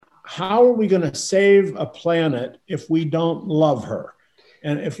how are we going to save a planet if we don't love her?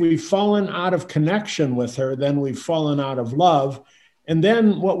 And if we've fallen out of connection with her, then we've fallen out of love. And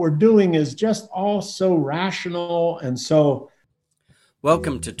then what we're doing is just all so rational and so.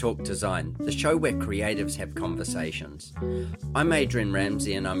 Welcome to Talk Design, the show where creatives have conversations. I'm Adrian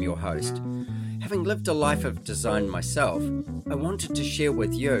Ramsey and I'm your host. Having lived a life of design myself, I wanted to share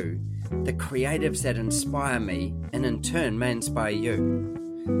with you the creatives that inspire me and in turn may inspire you.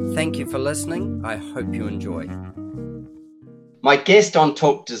 Thank you for listening. I hope you enjoy. My guest on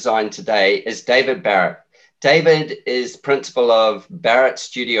Talk Design today is David Barrett. David is principal of Barrett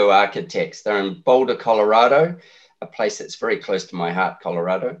Studio Architects. They're in Boulder, Colorado, a place that's very close to my heart,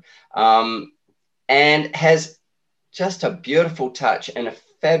 Colorado, and has just a beautiful touch and a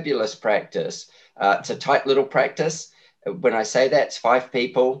fabulous practice. It's a tight little practice. When I say that, it's 5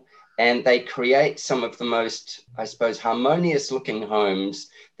 people, and they create some of the most, I suppose, harmonious looking homes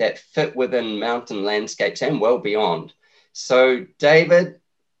that fit within mountain landscapes and well beyond. So, David,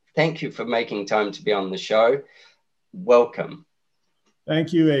 thank you for making time to be on the show. Welcome.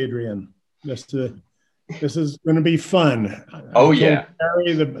 Thank you, Adrian. This is going to be fun. Oh, yeah.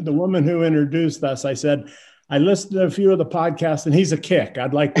 Carrie, the woman who introduced us, I said, I listened to a few of the podcasts and he's a kick.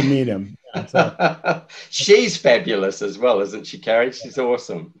 I'd like to meet him. Yeah, so. She's fabulous as well, isn't she, Carrie? She's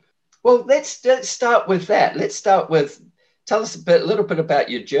awesome. Well, let's start with that. Let's start with, tell us a little bit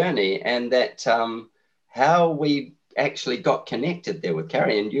about your journey and that how we actually got connected there with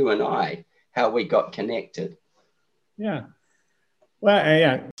Carrie and you and I, how we got connected. Yeah. Well,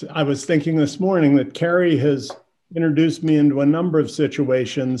 yeah, I was thinking this morning that Carrie has introduced me into a number of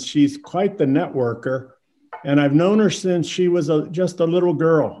situations. She's quite the networker, and I've known her since she was just a little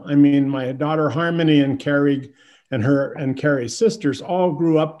girl. I mean, my daughter Harmony and Carrie and Carrie's sisters all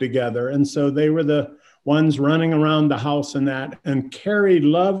grew up together, and so they were the ones running around the house and that. And Carrie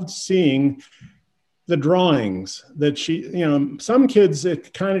loved seeing the drawings that she, some kids,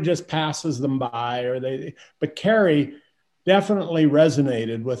 it kind of just passes them by, but Carrie definitely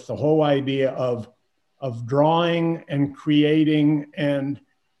resonated with the whole idea of drawing and creating, and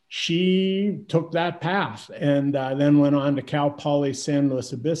she took that path and then went on to Cal Poly San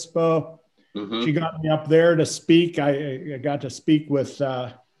Luis Obispo. Mm-hmm. She got me up there to speak. I got to speak with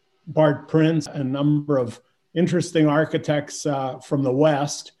Bart Prince, a number of interesting architects from the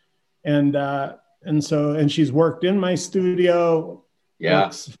West, and she's worked in my studio,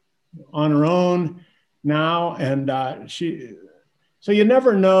 works on her own now, and so you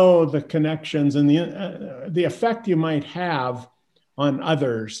never know the connections and the effect you might have on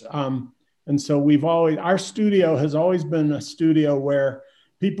others. And so our studio has always been a studio where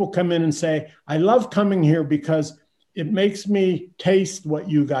people come in and say, I love coming here because it makes me taste what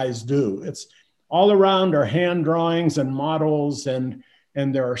you guys do. It's all around our hand drawings and models, and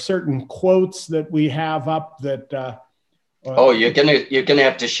there are certain quotes that we have up that. You're gonna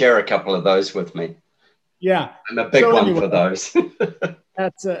have to share a couple of those with me. Yeah, I'm a big one for those.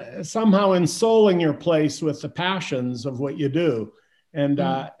 That's somehow ensouling your place with the passions of what you do. And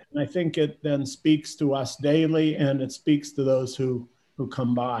I think it then speaks to us daily, and it speaks to those who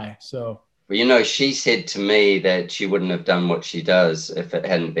come by. So, well, she said to me that she wouldn't have done what she does if it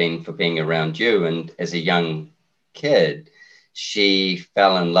hadn't been for being around you. And as a young kid, she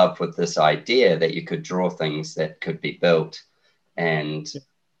fell in love with this idea that you could draw things that could be built. And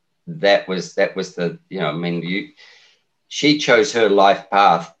that was the, she chose her life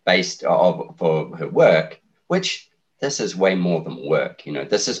path based for her work, which this is way more than work.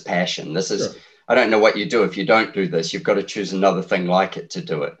 This is passion. This is, sure. I don't know what you do if you don't do this. You've got to choose another thing like it to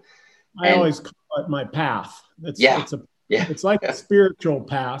do it. I always call it my path. It's like a spiritual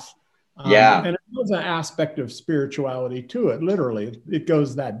path. And it has an aspect of spirituality to it. Literally, it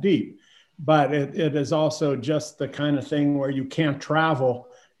goes that deep. But it is also just the kind of thing where you can't travel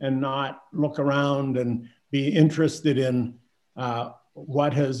and not look around and be interested in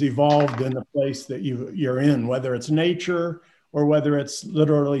what has evolved in the place that you're in, whether it's nature or whether it's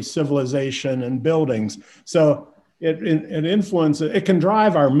literally civilization and buildings. So it influences, it can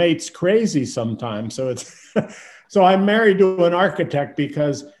drive our mates crazy sometimes. So I'm married to an architect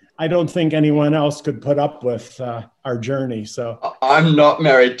because I don't think anyone else could put up with our journey. So I'm not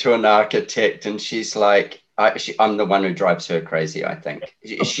married to an architect, and she's like, I'm the one who drives her crazy, I think.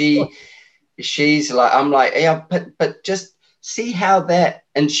 She's like, I'm like, yeah, but just see how that,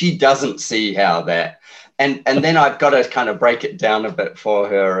 and she doesn't see how that. And then I've got to kind of break it down a bit for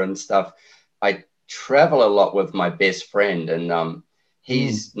her and stuff. I travel a lot with my best friend, and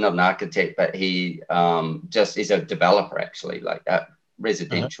he's not an architect, but he's a developer, actually, like that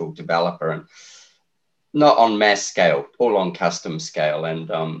residential developer, and not on mass scale, all on custom scale.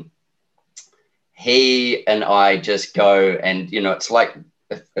 And he and I just go, and, you know, it's like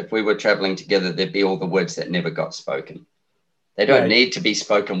if we were traveling together, there'd be all the words that never got spoken. They don't need to be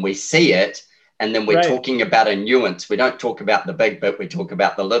spoken. We see it, and then we're talking about a nuance. We don't talk about the big bit. We talk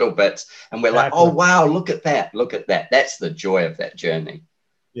about the little bits, and we're like, oh, wow, look at that. Look at that. That's the joy of that journey.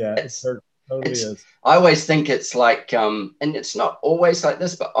 Yeah, it totally is. I always think it's like, and it's not always like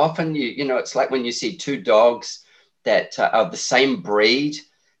this, but often you know, it's like when you see two dogs that are the same breed.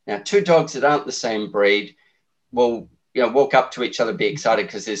 Now, two dogs that aren't the same breed will, you know, walk up to each other, be excited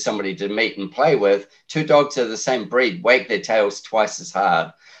because there's somebody to meet and play with. Two dogs of the same breed wag their tails twice as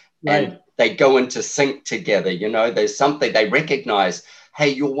hard, and they go into sync together. You know, there's something they recognize. Hey,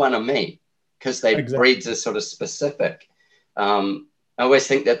 you're one of me, because their breeds are sort of specific. I always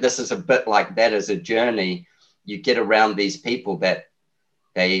think that this is a bit like that as a journey. You get around these people that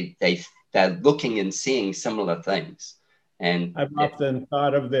they're looking and seeing similar things. And I've often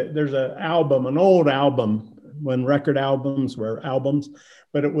thought of there's an old album, when record albums were albums,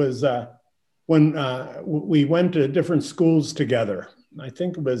 but it was when we went to different schools together. I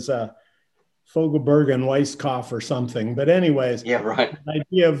think it was Fogelberg and Weisskopf or something. But anyways, yeah, right. The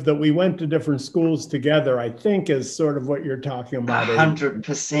idea of that we went to different schools together, I think, is sort of what you're talking about.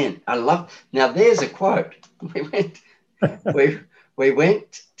 100%. I love. Now, there's a quote. We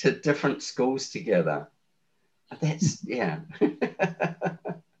went to different schools together. That's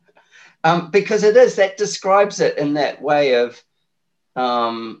because it is, that describes it in that way of,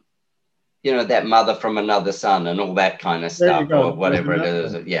 you know, that mother from another son and all that kind of stuff, or whatever it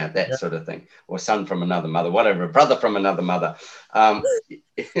is. Yeah, that sort of thing. Or son from another mother, whatever, brother from another mother. I'll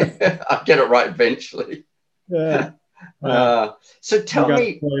get it right eventually. Yeah. So tell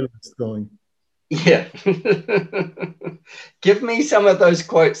me. Yeah. Give me some of those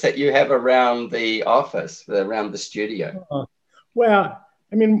quotes that you have around the office, around the studio. Well,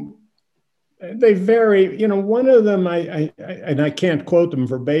 I mean, they vary. You know, one of them, I can't quote them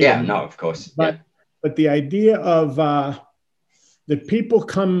verbatim. Yeah, no, of course. But the idea of that people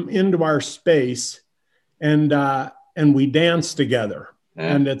come into our space and we dance together,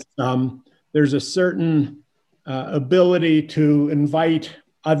 and it's there's a certain ability to invite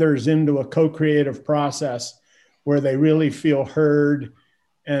others into a co-creative process where they really feel heard,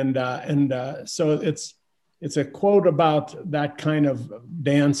 and so it's a quote about that kind of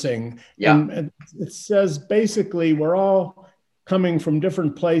dancing. Yeah. And it says basically we're all coming from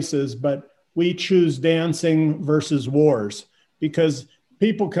different places, but we choose dancing versus wars, because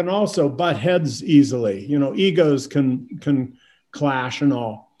people can also butt heads easily. You know, egos can clash and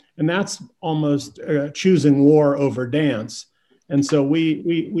all, and that's almost choosing war over dance. And so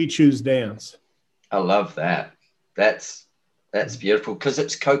we choose dance. I love that. That's beautiful, because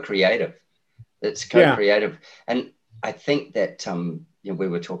it's co-creative. It's co-creative. Yeah. And I think that you know, we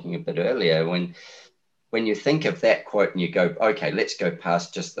were talking a bit earlier, when you think of that quote and you go, okay, let's go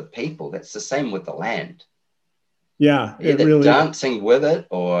past just the people. That's the same with the land. Yeah. Either really dancing with it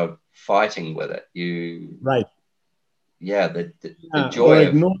or fighting with it. Yeah, the joy of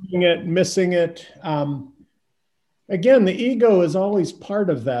ignoring it, missing it. Again, the ego is always part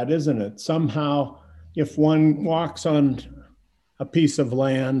of that, isn't it? Somehow, if one walks on a piece of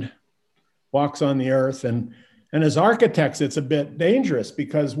land, walks on the earth, and as architects, it's a bit dangerous,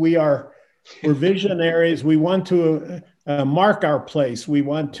 because we're visionaries. We want to mark our place. We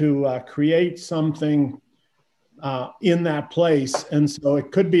want to create something in that place. And so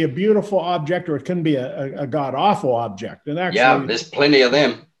it could be a beautiful object, or it can be a god-awful object. And actually, there's plenty of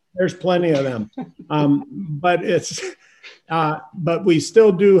them. There's plenty of them, but we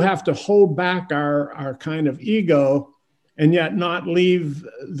still do have to hold back our kind of ego, and yet not leave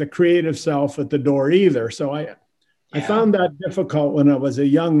the creative self at the door either. So I found that difficult when I was a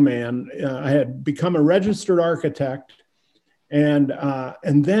young man. I had become a registered architect, and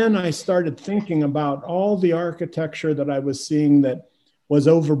then I started thinking about all the architecture that I was seeing that was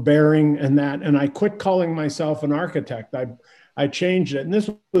overbearing, and I quit calling myself an architect. I changed it, and this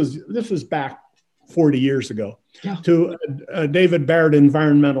was back 40 years ago, to David Barrett,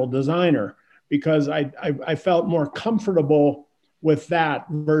 environmental designer, because I felt more comfortable with that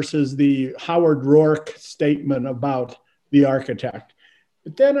versus the Howard Rourke statement about the architect.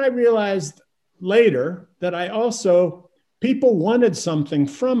 But then I realized later that people wanted something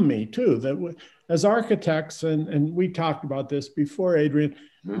from me too, that as architects, and we talked about this before, Adrian,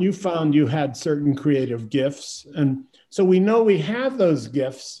 you found you had certain creative gifts. And so we know we have those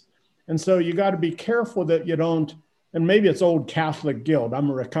gifts. And so you got to be careful that you don't, and maybe it's old Catholic guilt.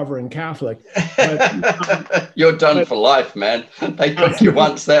 I'm a recovering Catholic. But, you're done for life, man. They cook you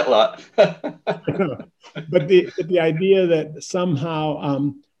once, that lot. But the idea that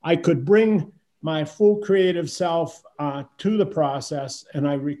somehow I could bring my full creative self to the process, and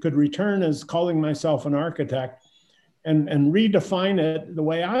I could return as calling myself an architect and redefine it the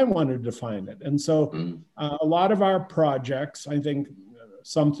way I wanted to define it. And so a lot of our projects, I think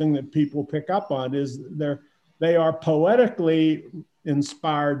something that people pick up on is they are poetically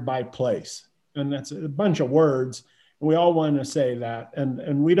inspired by place. And that's a bunch of words. We all want to say that.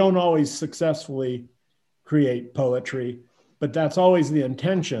 And we don't always successfully create poetry, but that's always the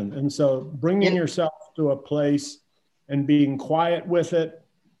intention. And so bringing yourself to a place and being quiet with it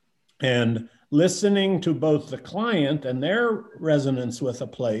and listening to both the client and their resonance with a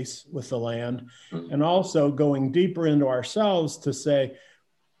place, with the land, and also going deeper into ourselves to say,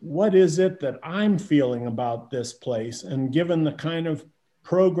 what is it that I'm feeling about this place? And given the kind of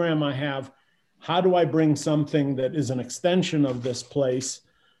program I have, how do I bring something that is an extension of this place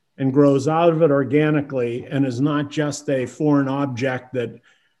and grows out of it organically and is not just a foreign object that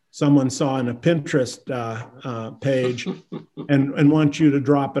someone saw in a Pinterest page and wants you to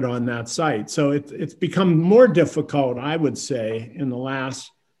drop it on that site. So it's become more difficult, I would say, in the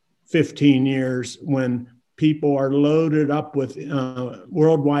last 15 years when people are loaded up with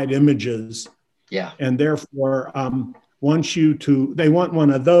worldwide images. Yeah. And therefore they want one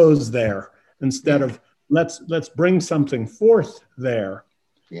of those there instead of let's bring something forth there.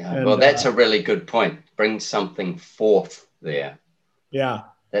 Yeah. And, well, that's a really good point. Bring something forth there. Yeah.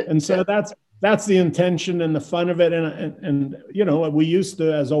 And so that's the intention and the fun of it. And you know, we used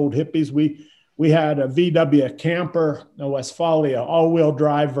to, as old hippies, we had a VW camper, a Westfalia all-wheel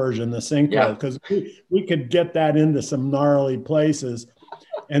drive version, the Synchro, because we could get that into some gnarly places.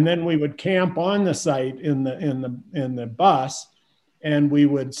 And then we would camp on the site in the bus, and we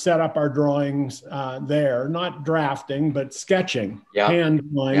would set up our drawings there, not drafting, but sketching,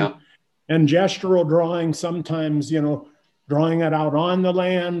 hand drawing, and gestural drawing, sometimes, you know, drawing it out on the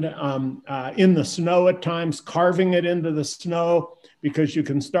land, in the snow at times, carving it into the snow, because you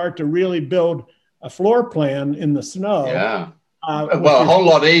can start to really build a floor plan in the snow. Yeah. Well, a whole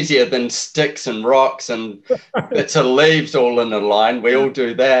lot easier than sticks and rocks and bits of leaves all in a line. We all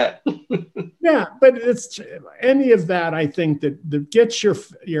do that. Yeah, but it's any of that, I think, that gets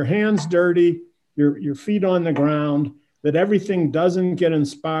your hands dirty, your feet on the ground, that everything doesn't get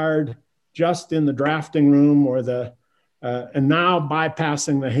inspired just in the drafting room or and now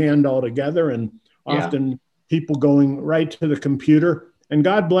bypassing the hand altogether, and often people going right to the computer. And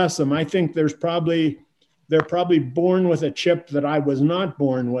God bless them. I think they're probably born with a chip that I was not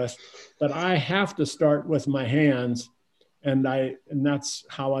born with, but I have to start with my hands. And that's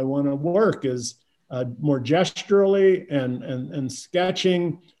how I want to work, is more gesturally and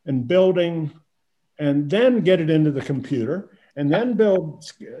sketching and building, and then get it into the computer. And then build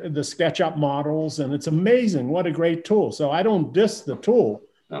the SketchUp models. And it's amazing. What a great tool. So I don't diss the tool.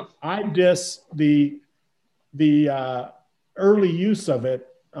 No. I diss the early use of it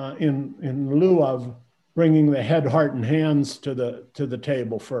in lieu of bringing the head, heart, and hands to the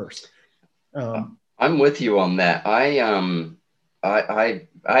table first. I'm with you on that. I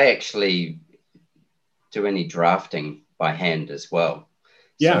actually do any drafting by hand as well.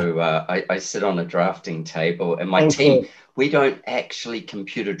 Yeah. So I sit on a drafting table, and my team, we don't actually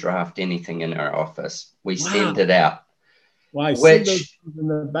computer draft anything in our office. We send it out. Well, I see those in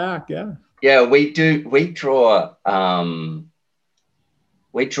the back, Yeah, we do. We draw on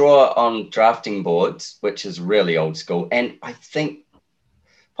drafting boards, which is really old school. And I think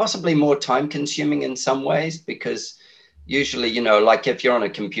possibly more time consuming in some ways, because usually, you know, like if you're on a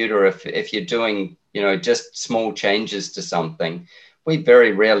computer, if you're doing, you know, just small changes to something, we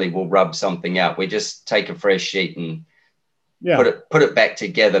very rarely will rub something out. We just take a fresh sheet and put it back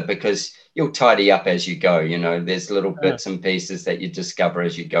together, because you'll tidy up as you go. You know, there's little bits and pieces that you discover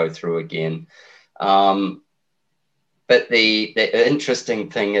as you go through again. But the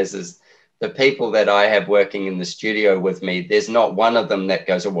interesting thing is the people that I have working in the studio with me, there's not one of them that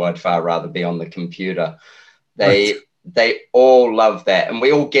goes, oh, I'd far rather be on the computer. They all love that. And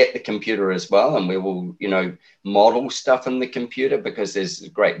we all get the computer as well. And we will, you know, model stuff in the computer, because there's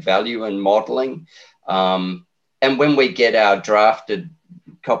great value in modeling. And when we get our drafted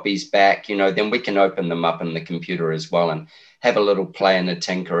copies back, you know, then we can open them up in the computer as well and have a little play and a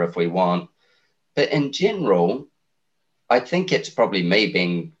tinker if we want. But in general, I think it's probably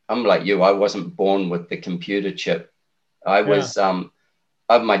me I'm like you, I wasn't born with the computer chip. I was,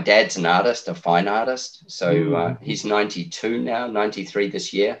 my dad's an artist, a fine artist. So he's 92 now, 93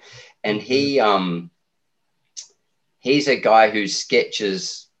 this year. And he's a guy who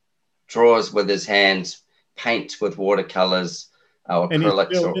sketches, draws with his hands, paints with watercolors, or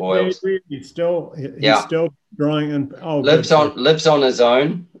acrylics or oils. He's still drawing and lives on his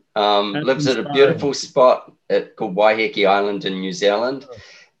own. Lives at a beautiful spot called Waiheke Island in New Zealand,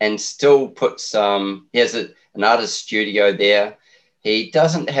 and still puts, he has an artist studio there. He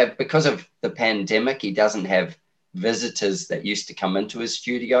doesn't have, because of the pandemic, he doesn't have visitors that used to come into his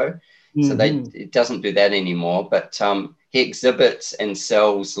studio. So it doesn't do that anymore, but he exhibits and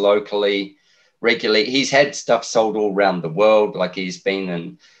sells locally regularly. He's had stuff sold all around the world. Like he's been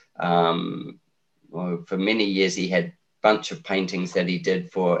in, for many years, he had a bunch of paintings that he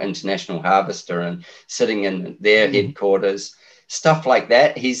did for International Harvester and sitting in their headquarters, stuff like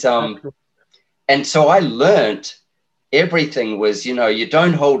that. He's, and so I learned everything was, you know, you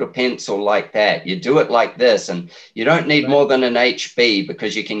don't hold a pencil like that. You do it like this, and you don't need more than an HB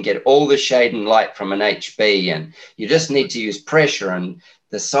because you can get all the shade and light from an HB, and you just need to use pressure and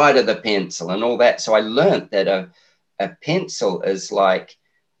the side of the pencil and all that. So I learned that a pencil is like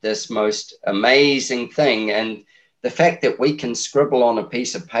this most amazing thing. And the fact that we can scribble on a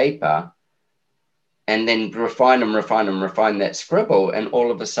piece of paper and then refine that scribble, and all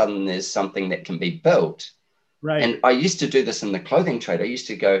of a sudden there's something that can be built. Right. And I used to do this in the clothing trade. I used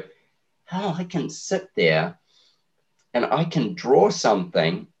to go, oh, I can sit there and I can draw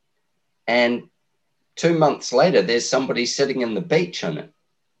something, and 2 months later, there's somebody sitting in the beach in it.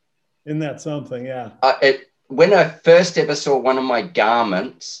 Isn't that something? Yeah. When I first ever saw one of my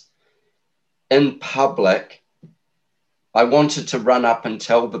garments in public, I wanted to run up and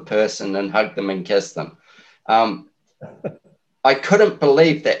tell the person and hug them and kiss them. I couldn't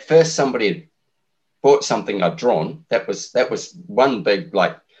believe that first somebody had bought something I'd drawn. That was one big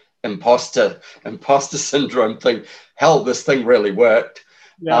like imposter syndrome thing. Hell, this thing really worked.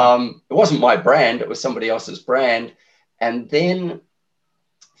 Yeah. It wasn't my brand, it was somebody else's brand. And then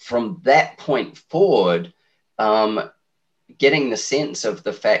from that point forward, getting the sense of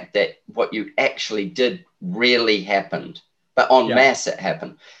the fact that what you actually did really happened, but en masse it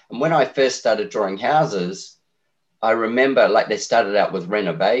happened. And when I first started drawing houses, I remember like they started out with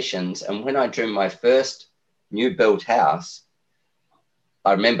renovations. And when I drew my first new built house,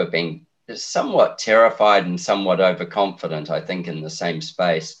 I remember being somewhat terrified and somewhat overconfident, I think, in the same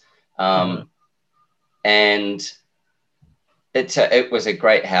space. And it was a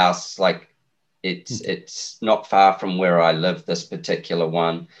great house. Like it's not far from where I live, this particular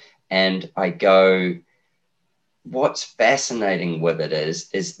one. And I go, what's fascinating with it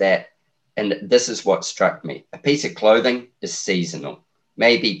is that, and this is what struck me, a piece of clothing is seasonal,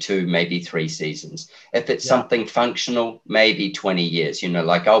 maybe 2, maybe 3 seasons. If it's something functional, maybe 20 years, you know,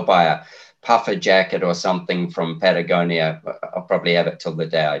 like I'll buy a puffer jacket or something from Patagonia. I'll probably have it till the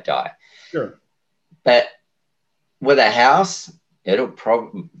day I die. Sure. But with a house,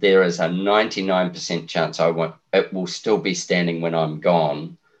 there is a 99% chance it will still be standing when I'm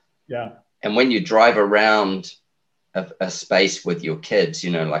gone. Yeah. And when you drive around a space with your kids, you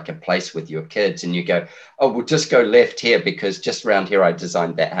know, like a place with your kids, and you go, oh, we'll just go left here because just around here I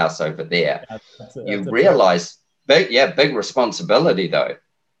designed that house over there. You realize big responsibility though.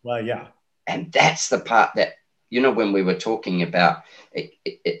 Well, yeah. And that's the part that, you know, when we were talking about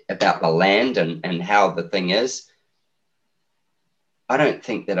about the land and how the thing is, I don't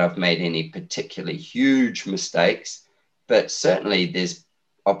think that I've made any particularly huge mistakes, but certainly there's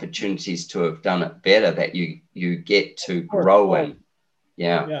opportunities to have done it better that you get to grow in.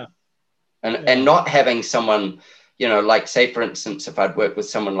 And not having someone, you know, like say for instance, if I'd worked with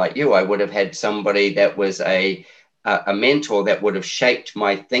someone like you, I would have had somebody that was a mentor that would have shaped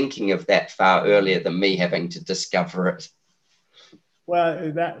my thinking of that far earlier than me having to discover it.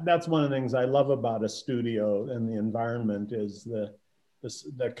 Well, that's one of the things I love about a studio and the environment is the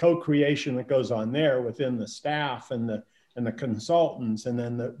co-creation that goes on there within the staff and the consultants, and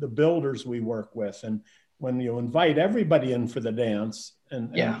then the builders we work with. And when you invite everybody in for the dance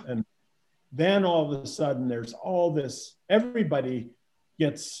and then all of a sudden there's all this, everybody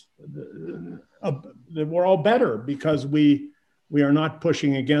gets, we're all better because we are not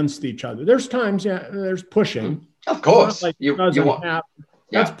pushing against each other. There's times, there's pushing. Of course. Like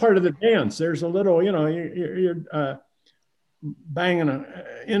that's part of the dance. There's a little, you know, you're banging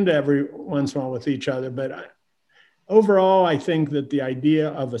into every once in a while with each other. But overall, I think that the idea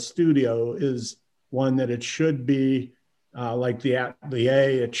of a studio is one that it should be like the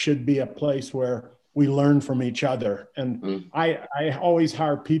atelier. It should be a place where we learn from each other. And I always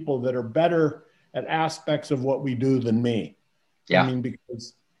hire people that are better at aspects of what we do than me. Yeah. I mean,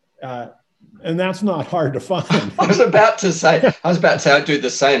 because, and that's not hard to find. I was about to say I do the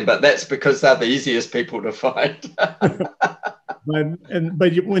same, but that's because they're the easiest people to find.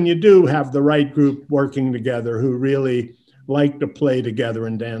 But when you do have the right group working together who really like to play together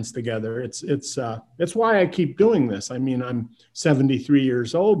and dance together. It's why I keep doing this. I mean, I'm 73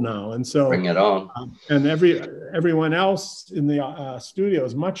 years old now, and so bring it on. And everyone else in the studio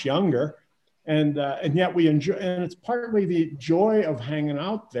is much younger, and yet we enjoy. And it's partly the joy of hanging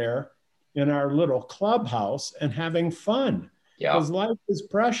out there in our little clubhouse and having fun. Yeah, because life is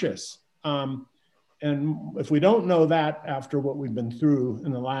precious. And if we don't know that after what we've been through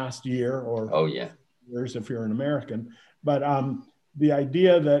in the last year, or years if you're an American, but the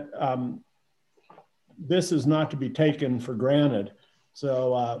idea that this is not to be taken for granted.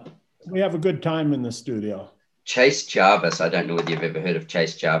 So we have a good time in the studio. Chase Jarvis, I don't know whether you've ever heard of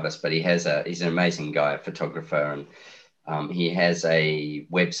Chase Jarvis, but he's an amazing guy, a photographer, and he has a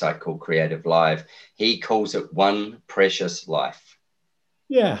website called Creative Live. He calls it One Precious Life.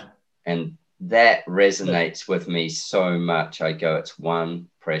 Yeah. And that resonates with me so much. I go, it's one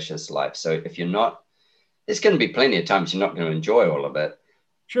precious life. So if you're not, there's going to be plenty of times you're not going to enjoy all of it.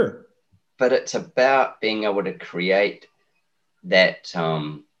 Sure. But it's about being able to create that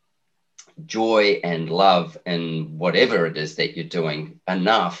joy and love in whatever it is that you're doing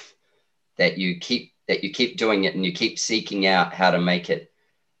enough that you keep doing it, and you keep seeking out how to make it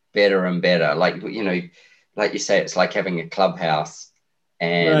better and better. Like, you know, like you say, it's like having a clubhouse,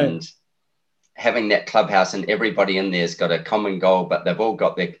 and having that clubhouse and everybody in there's got a common goal, but they've all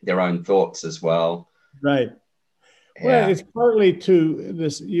got their own thoughts as well. Right. Yeah. Well, it's partly to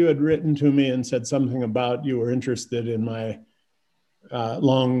this. You had written to me and said something about you were interested in my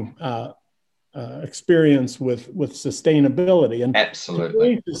long experience with sustainability. And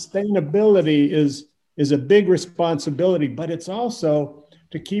absolutely, to me, sustainability is a big responsibility, but it's also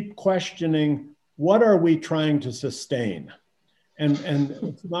to keep questioning, what are we trying to sustain? And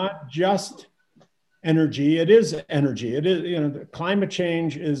it's not just energy. It is energy. It is, you know, climate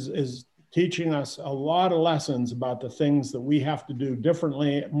change is teaching us a lot of lessons about the things that we have to do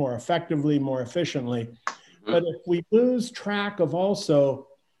differently, more effectively, more efficiently. Mm-hmm. But if we lose track of also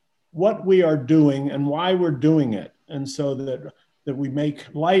what we are doing and why we're doing it, and so that we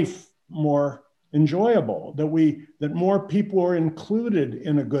make life more enjoyable, that more people are included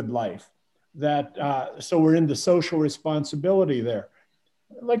in a good life, so we're into social responsibility there.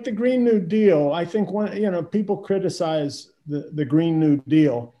 Like the Green New Deal, I think people criticize the Green New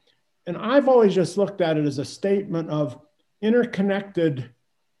Deal. And I've always just looked at it as a statement of interconnected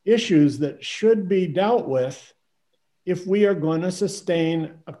issues that should be dealt with if we are going to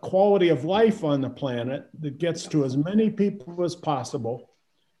sustain a quality of life on the planet that gets to as many people as possible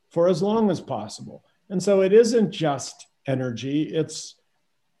for as long as possible. And so it isn't just energy, it's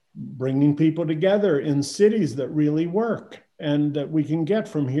bringing people together in cities that really work and that we can get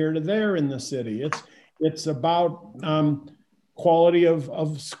from here to there in the city. It's about quality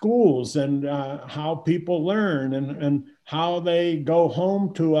of schools and how people learn and how they go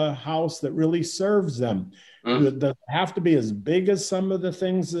home to a house that really serves them. It doesn't have to be as big as some of the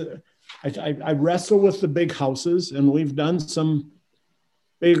things that I wrestle with the big houses, and we've done some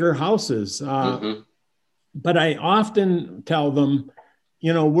bigger houses. But I often tell them,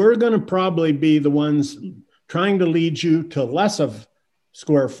 we're going to probably be the ones trying to lead you to less of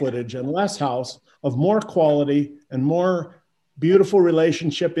square footage and less house, of more quality and more beautiful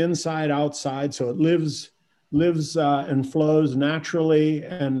relationship inside, outside. So it lives and flows naturally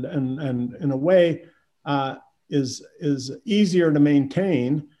and in a way is easier to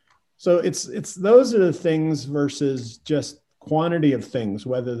maintain. So it's those are the things versus just quantity of things,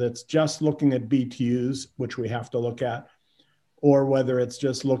 whether that's just looking at BTUs, which we have to look at, or whether it's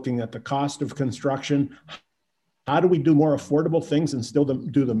just looking at the cost of construction. How do we do more affordable things and still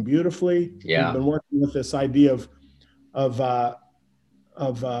do them beautifully? Yeah. We've been working with this idea of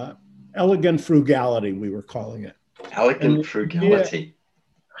elegant frugality, we were calling it. Elegant frugality.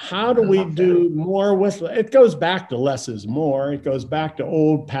 How do we do more with it? Goes back to less is more. It goes back to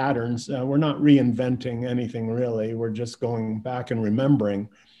old patterns. We're not reinventing anything really. We're just going back and remembering.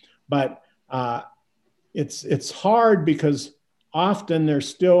 But it's hard because often there's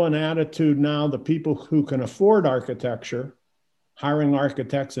still an attitude now, the people who can afford architecture, hiring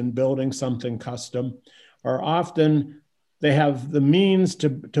architects and building something custom, are often, they have the means to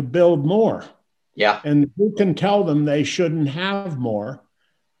build more. Yeah. And who can tell them they shouldn't have more?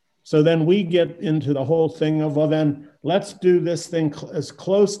 So then we get into the whole thing of, well, then let's do this thing as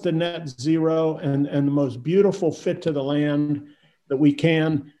close to net zero and the most beautiful fit to the land that we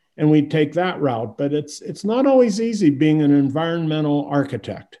can. And we take that route, but it's not always easy being an environmental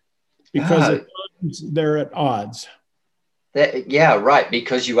architect because they're at odds. Yeah, right.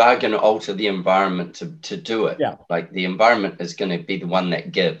 Because you are going to alter the environment to do it. Yeah. Like the environment is going to be the one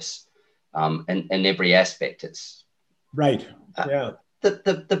that gives in every aspect. It's Right. Yeah.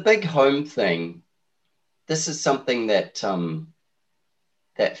 The big home thing, this is something that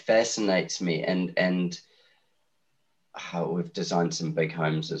that fascinates me, and how we've designed some big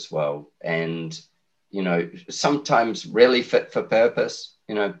homes as well, and sometimes really fit for purpose,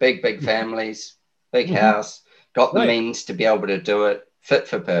 big families, big house, got the Right. means to be able to do it, fit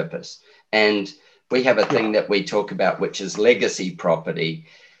for purpose. And we have a thing that we talk about, which is legacy property,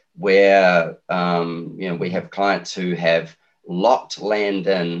 where we have clients who have locked land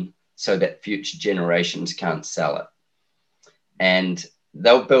in so that future generations can't sell it. And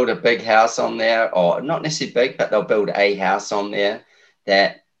they'll build a big house on there, or not necessarily big, but they'll build a house on there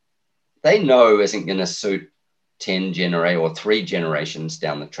that they know isn't going to suit 10 generations or 3 generations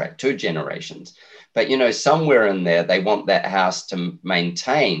down the track, 2 generations. But, somewhere in there, they want that house to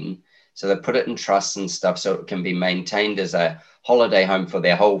maintain. So they put it in trusts and stuff so it can be maintained as a holiday home for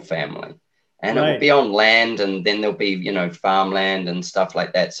their whole family. And it will be on land, and then there'll be, farmland and stuff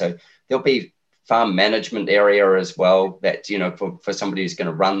like that. So there'll be farm management area as well that, for somebody who's going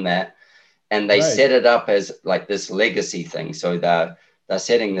to run that. And they set it up as like this legacy thing. So they're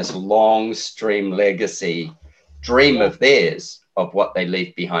setting this long stream legacy dream of theirs, of what they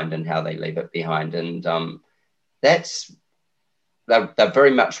leave behind and how they leave it behind. And they're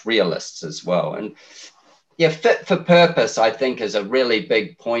very much realists as well. And fit for purpose, I think, is a really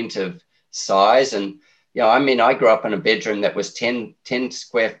big point of size. And I grew up in a bedroom that was 10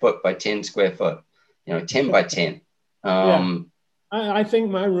 square foot by 10 square foot, 10 by 10. I think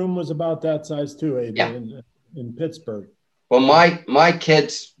my room was about that size too, AD, in Pittsburgh. Well, my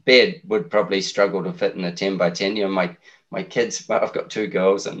kids' bed would probably struggle to fit in a 10 by 10. My kids, I've got 2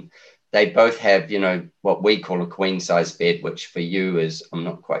 girls, and they both have, what we call a queen size bed, which for you is, I'm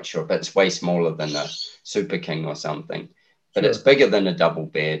not quite sure, but it's way smaller than a Super King or something. But it's bigger than a double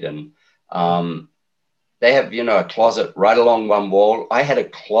bed. And they have, a closet right along one wall. I had a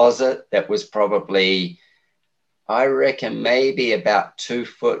closet that was probably, I reckon, maybe about 2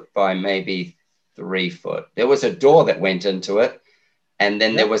 foot by maybe 3 foot. There was a door that went into it, and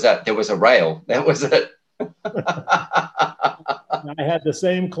then there was a rail. That was it. I had the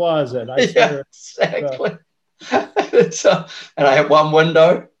same closet. Exactly. And I had one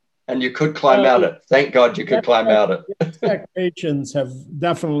window, and you could climb out it. Thank God you could climb out it. Expectations have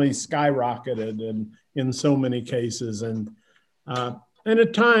definitely skyrocketed in so many cases, and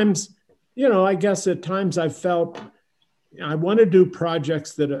at times, I guess at times I felt I want to do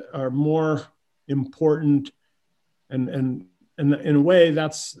projects that are more important, and in a way,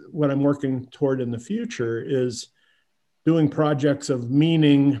 that's what I'm working toward in the future, is doing projects of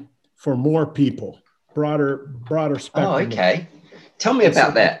meaning for more people, broader spectrum. Oh, okay. Tell me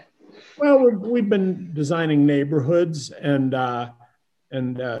about that. Well, we've been designing neighborhoods, and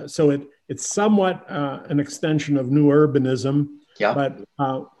so it's somewhat an extension of new urbanism. Yeah.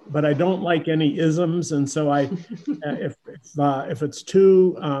 But I don't like any isms, and so if it's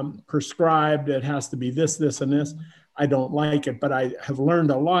too prescribed, it has to be this, and this. I don't like it. But I have learned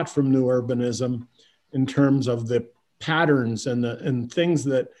a lot from new urbanism in terms of the patterns and things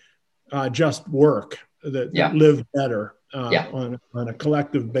that just work, that live better on a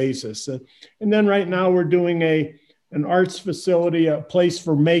collective basis. And then right now we're doing an arts facility, a place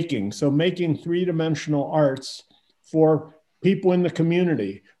for making. So making 3-dimensional arts for people in the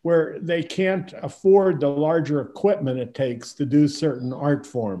community where they can't afford the larger equipment it takes to do certain art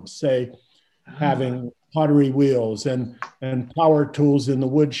forms, say having pottery wheels and power tools in the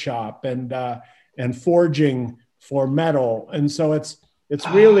wood shop and forging for metal. And so it's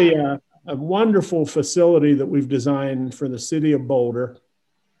really a wonderful facility that we've designed for the city of Boulder.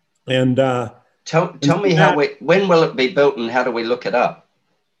 And tell me when will it be built, and how do we look it up?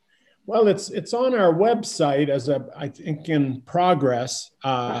 Well, it's on our website as I think in progress.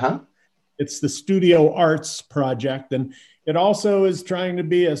 It's the Studio Arts project, and it also is trying to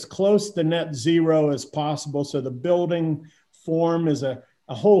be as close to net zero as possible. So the building form is a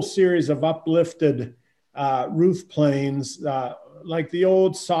whole series of uplifted roof planes, like the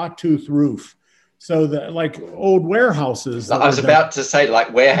old sawtooth roof. So like old warehouses. I was about to say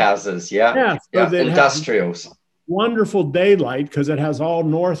like warehouses, industrials. Wonderful daylight because it has all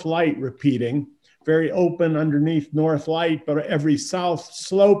north light repeating, very open underneath north light, but every south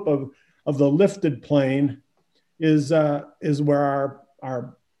slope of the lifted plane is where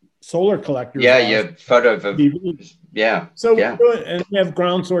our solar collectors are. Your photo of So and we have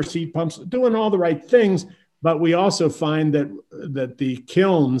ground source heat pumps, doing all the right things, but we also find that the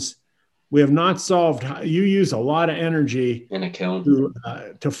kilns, we have not solved. You use a lot of energy in a kiln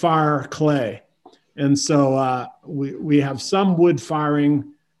to fire clay. And so we have some wood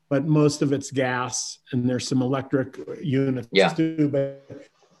firing but most of it's gas, and there's some electric units too. But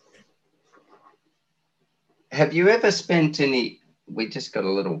have you ever spent any? We just got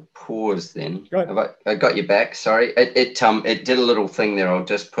a little pause then. I got you back. Sorry, it did a little thing there. I'll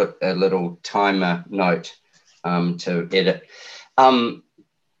just put a little timer note to edit.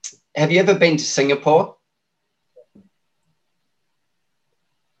 Have you ever been to Singapore?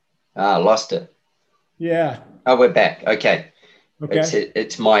 Lost it. Yeah. Oh, we're back. Okay.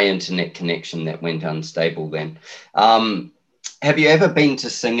 It's my internet connection that went unstable then. Have you ever been to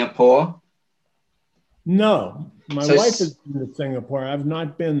Singapore? No. My wife has been to Singapore. I've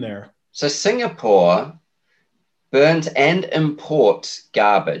not been there. So Singapore burns and imports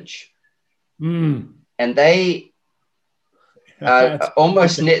garbage. Mm. And they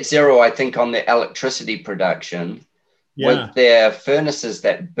almost net zero, I think, on their electricity production with their furnaces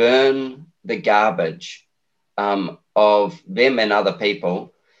that burn the garbage of them and other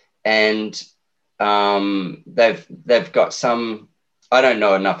people. And they've got some, I don't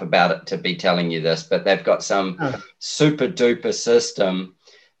know enough about it to be telling you this, but they've got some super duper system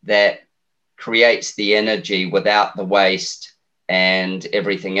that creates the energy without the waste and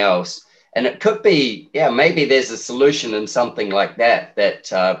everything else. And it could be, maybe there's a solution in something like that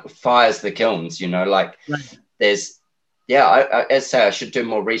fires the kilns, there's, I'd say I should do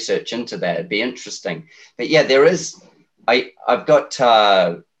more research into that. It'd be interesting. But there is, I've got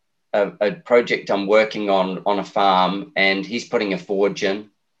a project I'm working on a farm, and he's putting a forge in,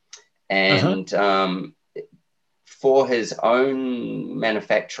 and for his own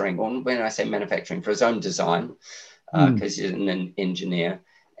manufacturing, or when I say manufacturing, for his own design, because he's an engineer,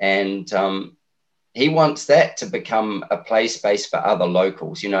 and he wants that to become a play space for other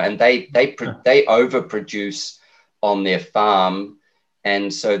locals, and they overproduce on their farm.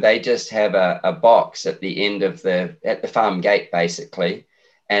 And so they just have a box at the end of at the farm gate, basically.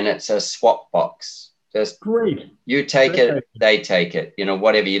 And it's a swap box. Just great. You take it, they take it.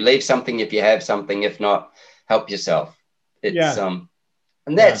 Whatever. You leave something if you have something. If not, help yourself. It's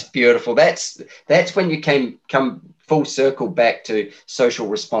and that's beautiful. That's when you come full circle back to social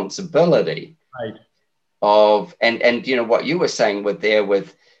responsibility. Right. And what you were saying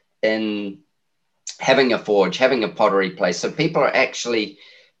in having a forge, having a pottery place. So people are actually,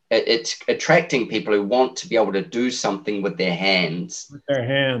 it's attracting people who want to be able to do something with their hands.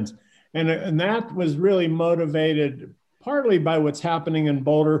 And that was really motivated partly by what's happening in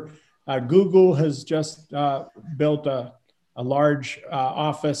Boulder. Google has just built a large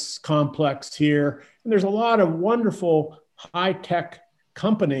office complex here. And there's a lot of wonderful high-tech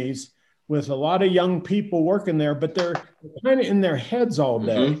companies with a lot of young people working there, but they're kind of in their heads all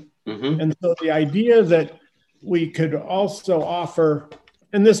day. And so the idea that we could also offer,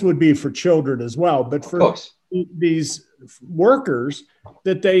 and this would be for children as well, but for these workers,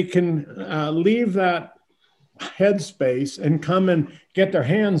 that they can leave that headspace and come and get their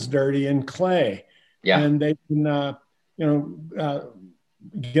hands dirty in clay. And they can,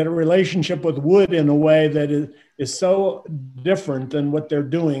 get a relationship with wood in a way that is so different than what they're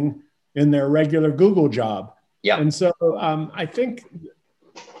doing in their regular Google job. And so I think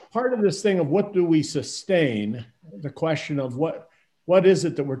part of this thing of what do we sustain, the question of what is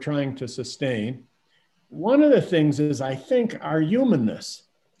it that we're trying to sustain? One of the things is, I think, our humanness,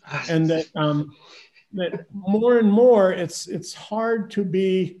 and that more and more it's hard to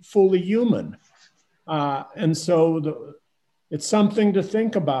be fully human, and so it's something to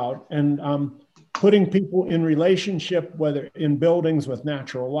think about. And putting people in relationship, whether in buildings with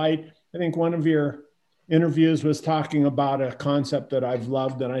natural light. I think one of your interviews was talking about a concept that I've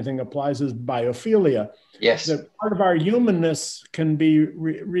loved and I think applies as biophilia. Yes. That part of our humanness can be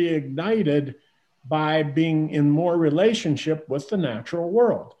reignited by being in more relationship with the natural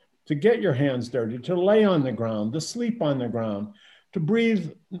world, to get your hands dirty, to lay on the ground, to sleep on the ground, to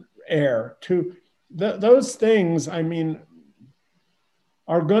breathe air, to those things, I mean,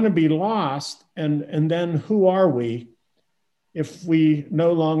 are going to be lost. And then who are we if we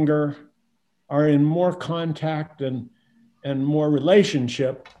no longer are in more contact and more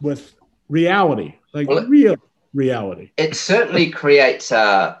relationship with reality, real reality? It certainly creates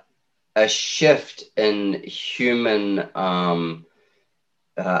a shift in human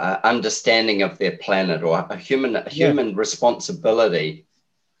understanding of their planet, or a human responsibility.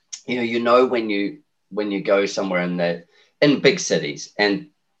 When you go somewhere in big cities, and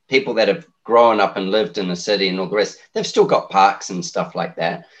people that have grown up and lived in a city and all the rest, they've still got parks and stuff like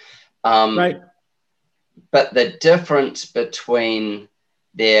that. Right. But the difference between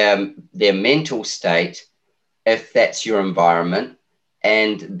their mental state, if that's your environment,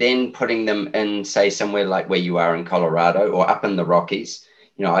 and then putting them in, say, somewhere like where you are in Colorado or up in the Rockies,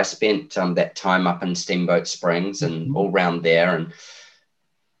 I spent that time up in Steamboat Springs and all around there, and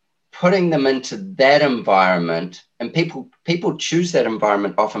putting them into that environment. And people choose that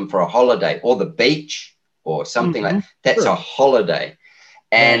environment often for a holiday or the beach or something like that's a holiday.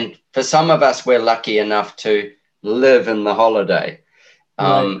 And for some of us, we're lucky enough to live in the holiday.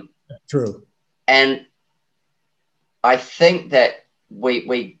 True. And I think that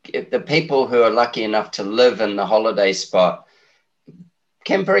the people who are lucky enough to live in the holiday spot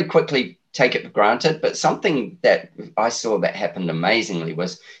can very quickly take it for granted. But something that I saw that happened amazingly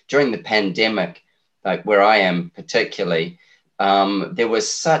was during the pandemic, like where I am particularly, there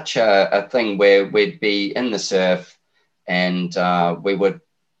was such a thing where we'd be in the surf and we would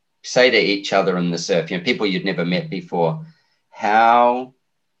say to each other in the surf, people you'd never met before, how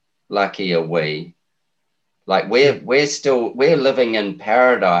lucky are we? Like we're living in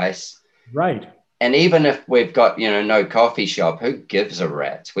paradise. Right. And even if we've got, no coffee shop, who gives a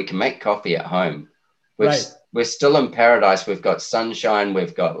rat's? We can make coffee at home. We're still in paradise. We've got sunshine.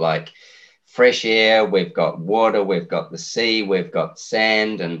 We've got like fresh air. We've got water. We've got the sea. We've got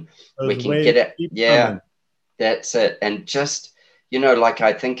sand, and we can get it. Yeah, coming. That's it. And just, like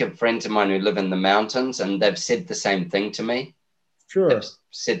I think of friends of mine who live in the mountains, and they've said the same thing to me. Sure. They've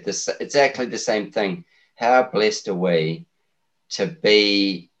said exactly the same thing. How blessed are we to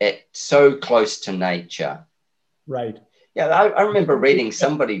be so close to nature? Right. Yeah, I remember reading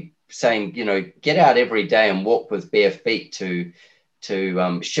somebody saying, get out every day and walk with bare feet to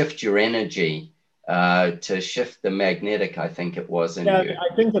shift your energy, to shift the magnetic, I think it was. In you.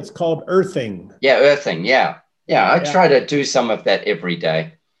 I think it's called earthing. Yeah, earthing. Yeah. I try to do some of that every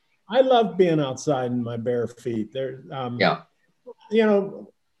day. I love being outside in my bare feet.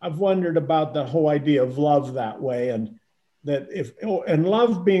 I've wondered about the whole idea of love that way, and that and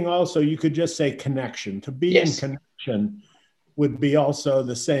love being also, you could just say connection. To be in connection would be also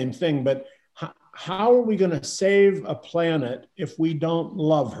the same thing. But how are we going to save a planet if we don't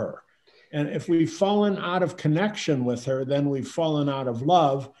love her? And if we've fallen out of connection with her, then we've fallen out of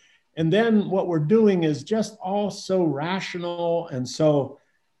love. And then what we're doing is just all so rational. And so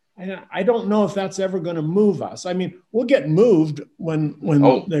I don't know if that's ever going to move us. I mean, we'll get moved when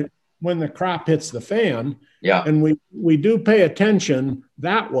the crap hits the fan. Yeah. And we do pay attention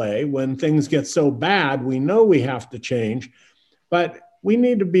that way. When things get so bad, we know we have to change, but we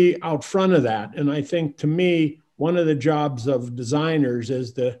need to be out front of that. And I think, to me, one of the jobs of designers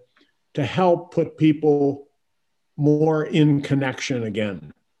is to help put people more in connection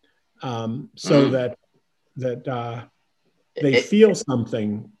again, so that they feel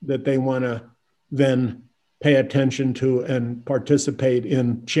something that they want to then pay attention to and participate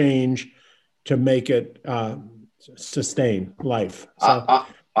in change to make it sustain life. So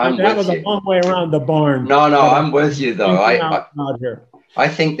that was a long way around the barn. No, I'm with you though. I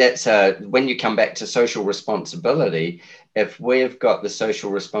think that's when you come back to social responsibility, if we've got the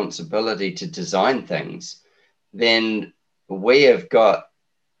social responsibility to design things, then we're going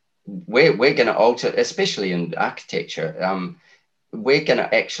to alter, especially in architecture, we're going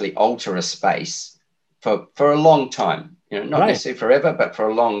to actually alter a space for a long time, not necessarily forever, but for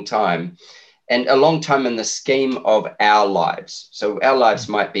a long time, and a long time in the scheme of our lives. So our lives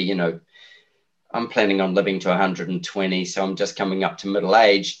might be, I'm planning on living to 120, so I'm just coming up to middle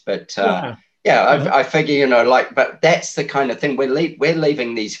age, but I figure, but that's the kind of thing we're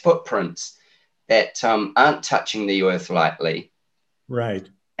leaving these footprints that aren't touching the earth lightly. Right.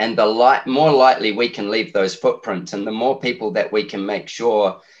 And the more lightly we can leave those footprints, and the more people that we can make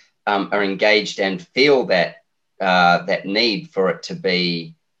sure are engaged and feel that need for it to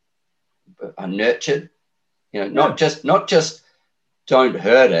be nurtured, not just don't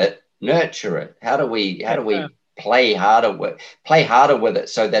hurt it, nurture it. How do we play harder with it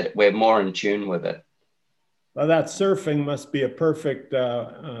so that we're more in tune with it? Well, that surfing must be a perfect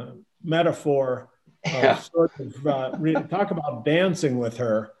metaphor. Sort of talk about dancing with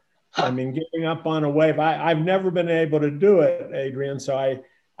her. I mean, getting up on a wave. I've never been able to do it, Adrian. So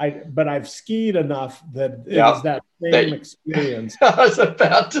but I've skied enough that it was that same experience. I was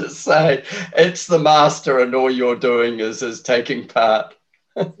about to say, it's the master, and all you're doing is taking part.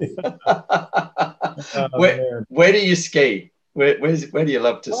 Where do you ski? Where do you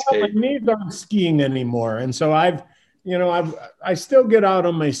love to ski? My knees aren't skiing anymore, and so I still get out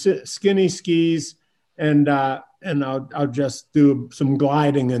on my skinny skis, and I'll just do some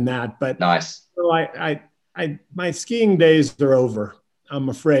gliding in that. But nice. My skiing days are over, I'm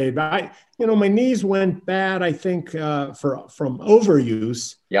afraid. My knees went bad, I think, from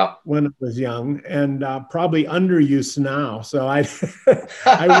overuse. Yeah. When I was young, and probably underuse now. So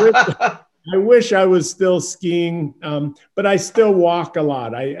I wish I was still skiing, but I still walk a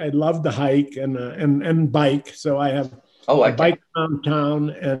lot. I love to hike and bike. So I have a bike around town,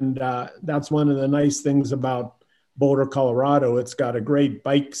 and that's one of the nice things about Boulder, Colorado. It's got a great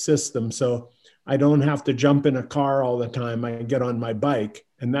bike system, so I don't have to jump in a car all the time. I get on my bike,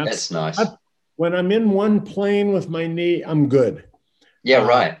 and that's nice. When I'm in one plane with my knee, I'm good. Yeah,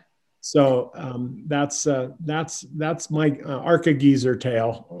 right. So that's my Arca Geezer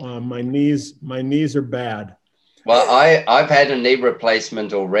tale. My knees are bad. Well, I've had a knee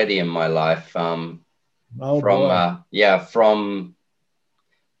replacement already in my life. From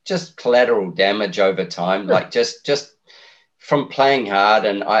just collateral damage over time, like just from playing hard,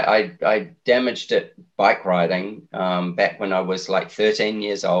 and I damaged it bike riding back when I was like 13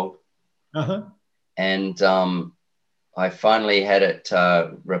 years old, and I finally had it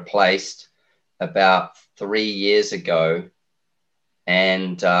replaced about 3 years ago,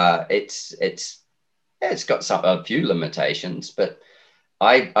 and it's got a few limitations, but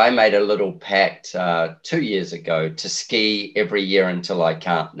I made a little pact 2 years ago to ski every year until I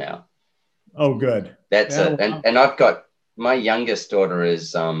can't now. Oh, good. That's it. And I've got, my youngest daughter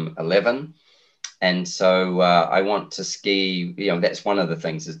is 11. And so I want to ski, that's one of the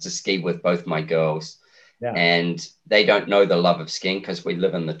things, is to ski with both my girls. Yeah. And they don't know the love of skiing because we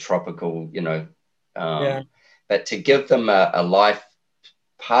live in the tropical, but to give them a life,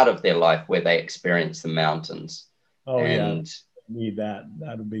 part of their life where they experience the mountains. Oh, and need that.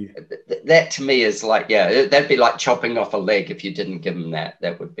 That'll be that to me is like, that'd be like chopping off a leg if you didn't give them that.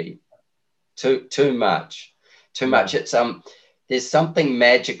 That would be too much. It's there's something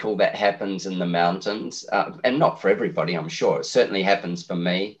magical that happens in the mountains, and not for everybody, I'm sure. It certainly happens for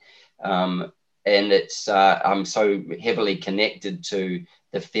me, and it's I'm so heavily connected to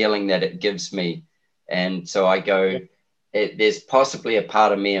the feeling that it gives me, and so I go, there's possibly a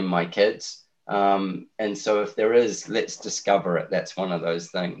part of me and my kids. And so if there is, let's discover it. That's one of those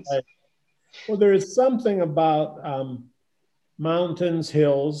things. Right. Well, there is something about mountains,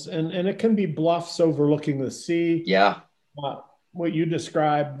 hills, and it can be bluffs overlooking the sea. Yeah. What you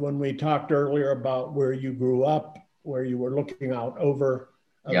described when we talked earlier about where you grew up, where you were looking out over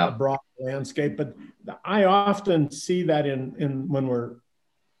a broad landscape. But I often see that in when we're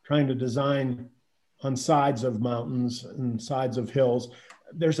trying to design on sides of mountains and sides of hills.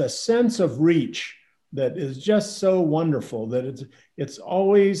 There's a sense of reach that is just so wonderful that there's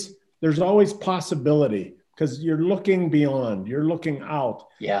always possibility because you're looking beyond, you're looking out.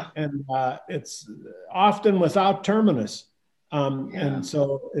 Yeah. And it's often without terminus. And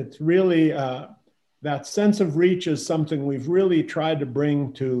so it's really, that sense of reach is something we've really tried to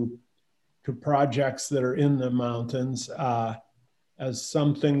bring to projects that are in the mountains as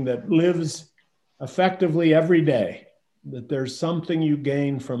something that lives effectively every day. That there's something you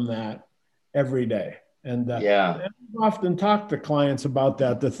gain from that every day. And I often talk to clients about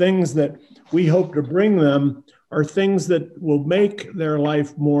that. The things that we hope to bring them are things that will make their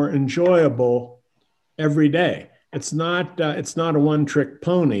life more enjoyable every day. It's not a one-trick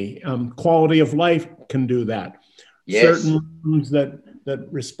pony. Quality of life can do that. Yes. Certain rooms that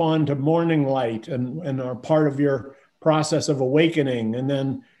respond to morning light and are part of your process of awakening,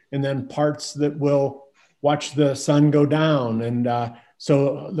 and then parts that will watch the sun go down. And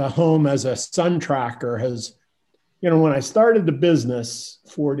so the home as a sun tracker has, when I started the business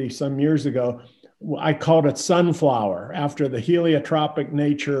 40 some years ago, I called it Sunflower after the heliotropic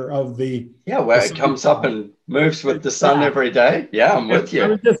nature of where it comes up and moves with the sun every day. Yeah, I'm with you. I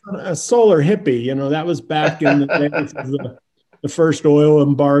was just a solar hippie, that was back in the days of the first oil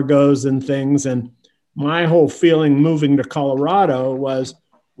embargoes and things. And my whole feeling moving to Colorado was,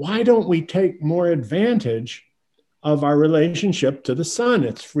 why don't we take more advantage of our relationship to the sun?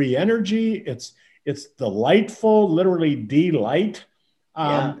 It's free energy. It's delightful, literally delight.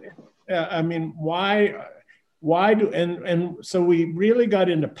 I mean, why do, and so we really got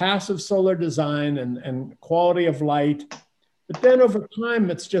into passive solar design and quality of light, but then over time,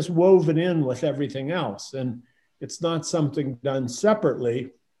 it's just woven in with everything else. And it's not something done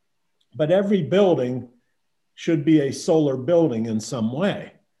separately, but every building should be a solar building in some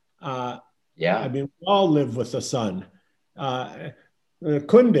way. I mean, we all live with the sun.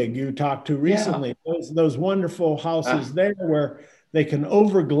 Kundig, you talked to recently, those wonderful houses there where they can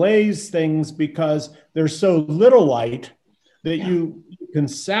overglaze things because there's so little light that you can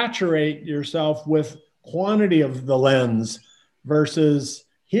saturate yourself with quantity of the lens versus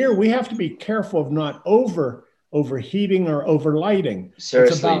here we have to be careful of not overheating or overlighting.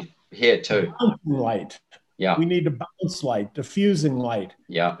 Seriously, here too. Light. Yeah. We need to bounce light, diffusing light.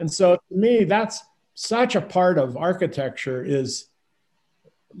 Yeah. And so to me, that's such a part of architecture is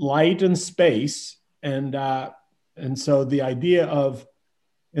light and space. And so the idea of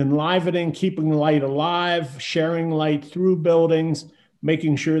enlivening, keeping light alive, sharing light through buildings,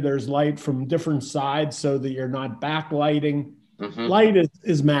 making sure there's light from different sides so that you're not backlighting. Mm-hmm. Light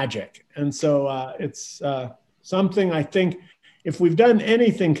is magic. And so it's something I think if we've done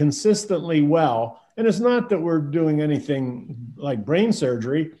anything consistently well, and it's not that we're doing anything like brain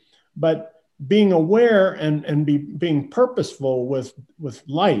surgery, but being aware and being purposeful with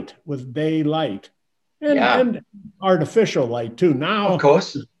light, with daylight, and artificial light too. Now, of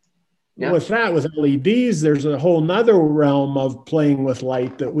course, with LEDs, there's a whole nother realm of playing with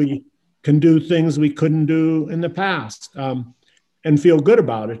light that we can do things we couldn't do in the past. And feel good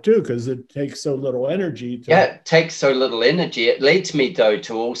about it too, because it takes so little energy. It takes so little energy. It leads me though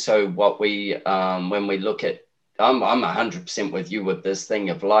to also what we, when we look at, I'm 100% with you with this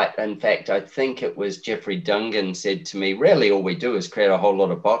thing of light. In fact, I think it was Jeffrey Dungan said to me, really all we do is create a whole lot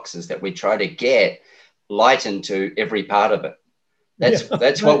of boxes that we try to get light into every part of it.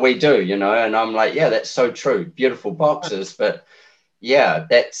 That's what we do, you know? And I'm like, yeah, that's so true. Beautiful boxes. But yeah,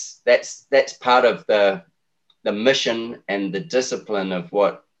 that's part of the mission and the discipline of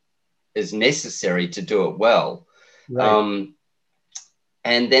what is necessary to do it well. Right.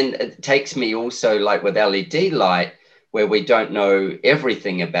 And then it takes me also like with LED light, where we don't know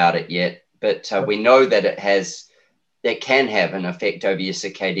everything about it yet, but we know that it can have an effect over your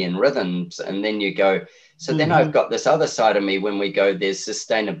circadian rhythms. And then you go, so then I've got this other side of me when we go, there's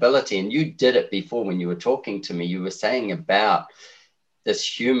sustainability. And you did it before when you were talking to me, you were saying about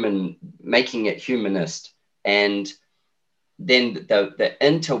this making it humanist. And then the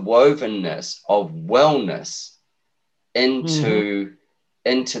interwovenness of wellness into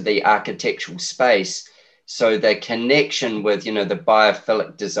the architectural space. So the connection with, you know, the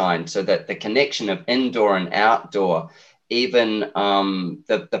biophilic design, so that the connection of indoor and outdoor, even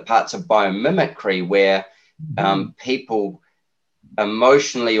the parts of biomimicry where people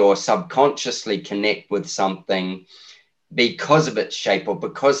emotionally or subconsciously connect with something because of its shape or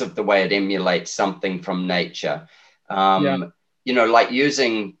because of the way it emulates something from nature. You know, like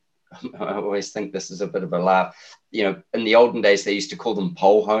using, I always think this is a bit of a laugh, you know, in the olden days, they used to call them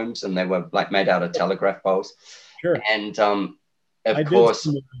pole homes and they were like made out of telegraph poles. Sure. And of course,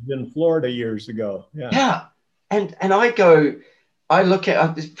 in Florida years ago. Yeah. And I look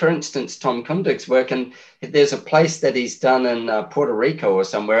at, for instance, Tom Kundig's work, and there's a place that he's done in Puerto Rico or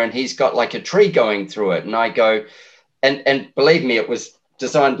somewhere, and he's got like a tree going through it. And I go, and believe me, it was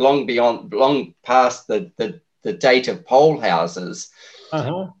designed long past the date of pole houses.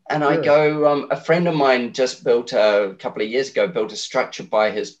 And I go, a friend of mine just built a couple of years ago, built a structure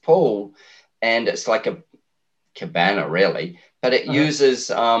by his pool, and it's like a cabana really, but it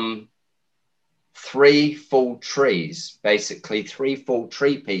uses 3 full trees, basically 3 full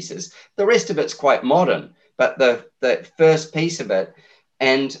tree pieces. The rest of it's quite modern, but the first piece of it,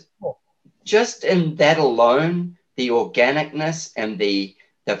 and just in that alone, the organicness and the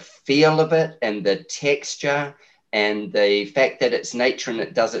feel of it and the texture and the fact that it's nature and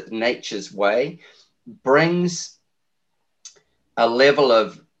it does it nature's way brings a level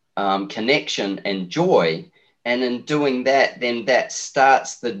of connection and joy. And in doing that, then that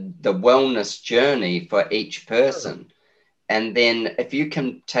starts the wellness journey for each person. And then if you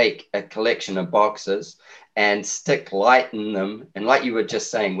can take a collection of boxes and stick light in them, and like you were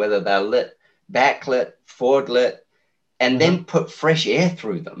just saying, whether they're lit, backlit, forward lit, and then put fresh air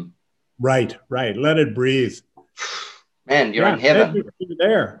through them. Right. Let it breathe. Man, you're in heaven. You're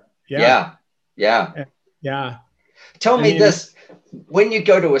there. Yeah. Tell me this, when you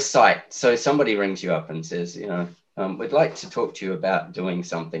go to a site, so somebody rings you up and says, you know, we'd like to talk to you about doing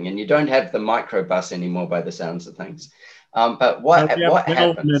something, and you don't have the microbus anymore by the sounds of things. But what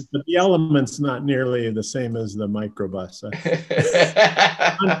happens? But the element's not nearly the same as the microbus.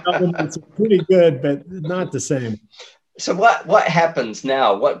 Elements are pretty good, but not the same. So what happens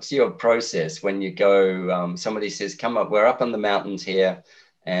now? What's your process when you go, somebody says, come up, we're up in the mountains here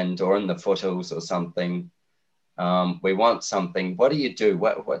or in the foothills or something. We want something. What do you do?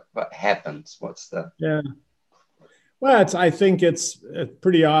 What happens? What's the... Yeah. Well, I think it's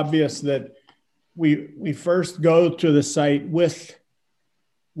pretty obvious that we first go to the site with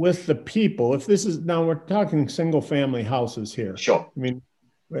the people. If this is, now we're talking single family houses here. Sure. I mean,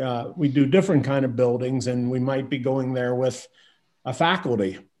 we do different kind of buildings, and we might be going there with a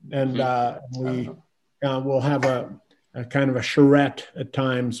faculty, and we'll have a kind of a charrette at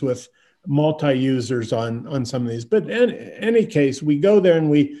times with multi-users on some of these. But in any case, we go there and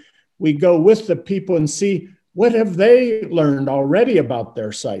we go with the people and see what have they learned already about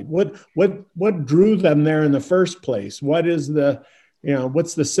their site. What drew them there in the first place? What is the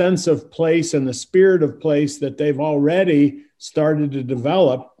what's the sense of place and the spirit of place that they've already started to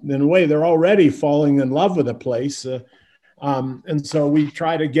develop. In a way, they're already falling in love with a place. And so we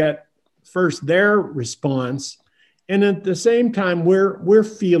try to get first their response. And at the same time, we're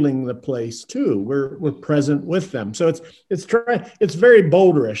feeling the place too. We're present with them. So it's very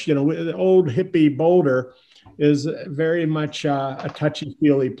boulderish. The old hippie Boulder is very much a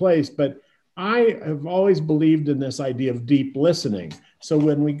touchy-feely place. But I have always believed in this idea of deep listening. So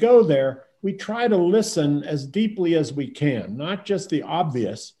when we go there, we try to listen as deeply as we can, not just the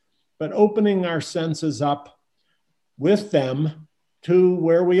obvious, but opening our senses up with them to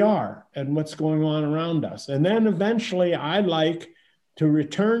where we are and what's going on around us. And then eventually I like to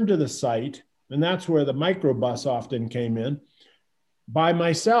return to the site, and that's where the microbus often came in, by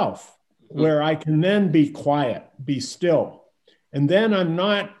myself, where I can then be quiet, be still. And then I'm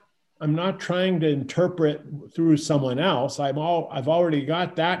not trying to interpret through someone else. I've already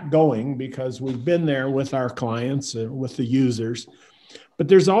got that going because we've been there with our clients, with the users. But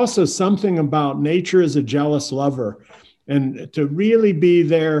there's also something about nature as a jealous lover. And to really be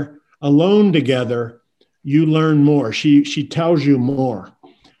there alone together, you learn more. She tells you more.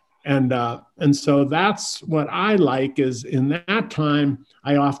 And so that's what I like is in that time,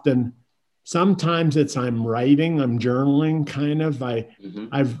 sometimes I'm writing, I'm journaling kind of.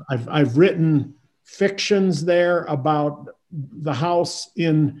 I've written fictions there about the house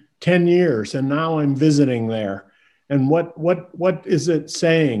in 10 years, and now I'm visiting there. And what is it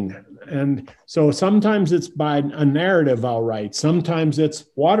saying? And so sometimes it's by a narrative I'll write. Sometimes it's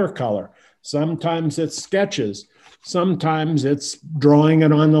watercolor. Sometimes it's sketches. Sometimes it's drawing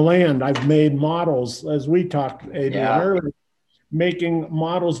it on the land. I've made models, as we talked, Adrian, earlier, making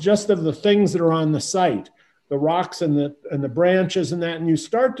models just of the things that are on the site, the rocks and the branches and that. And you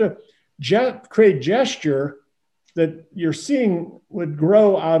start to create gesture that you're seeing would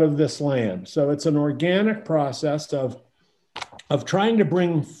grow out of this land. So it's an organic process of trying to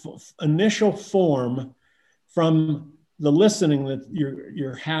bring initial form from the listening that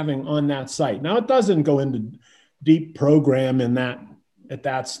you're having on that site. Now, it doesn't go into deep program at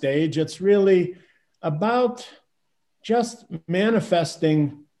that stage. It's really about just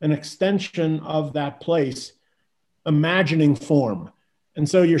manifesting an extension of that place, imagining form. And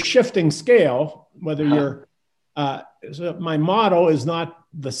so you're shifting scale, whether you're, so my motto is not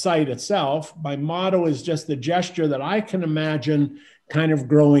the site itself. My motto is just the gesture that I can imagine kind of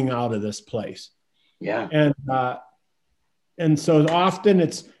growing out of this place. Yeah. And so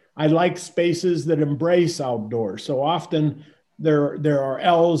often I like spaces that embrace outdoors. So often there are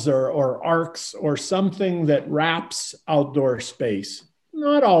L's or arcs or something that wraps outdoor space.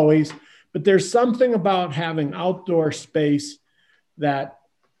 Not always, but there's something about having outdoor space that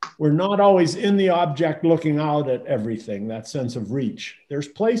we're not always in the object looking out at everything, that sense of reach. There's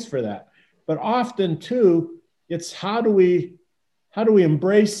place for that. But often too, it's how do we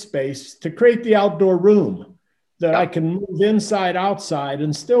embrace space to create the outdoor room that I can move inside, outside,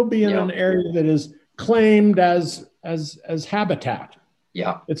 and still be in an area that is claimed as habitat.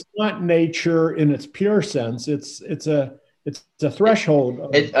 Yeah. It's not nature in its pure sense. It's a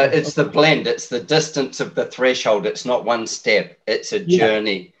threshold. It's the blend. It's the distance of the threshold. It's not one step. It's a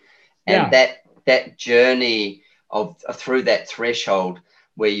journey. And that journey through that threshold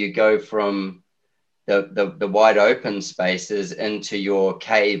where you go from the wide open spaces into your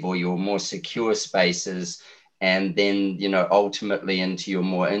cave or your more secure spaces, and then, ultimately into your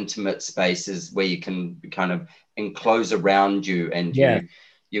more intimate spaces where you can kind of enclose around you, and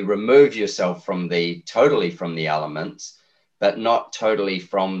you remove yourself totally from the elements, but not totally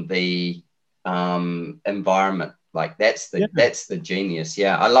from the environment. Like that's the genius.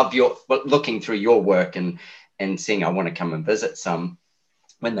 Yeah. I love looking through your work and seeing, I want to come and visit some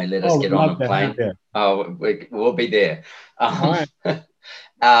when they let us get on a plane. Oh, we'll be there.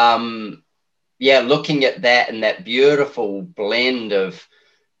 Looking at that and that beautiful blend of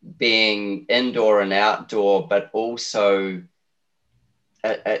being indoor and outdoor, but also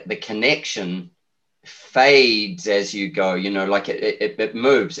the connection fades as you go, like it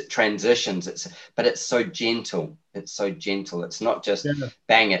moves, it transitions, but it's so gentle. It's not just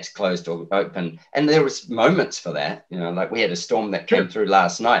bang, it's closed or open. And there was moments for that, like we had a storm that came through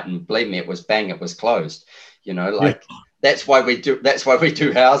last night, and believe me, it was bang, it was closed, that's why we do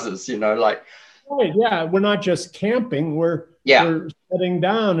houses, like. Right, yeah, we're not just camping, we're setting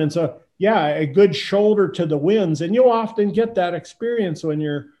down. And so, a good shoulder to the winds. And you'll often get that experience when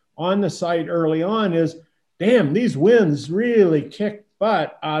you're on the site early on is, damn, these winds really kick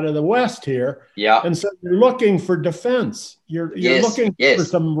butt out of the west here. Yeah. And so you're looking for defense. You're looking for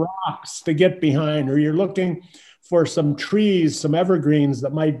some rocks to get behind, or you're looking for some trees, some evergreens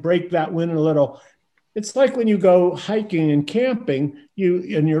that might break that wind a little. It's like when you go hiking and camping,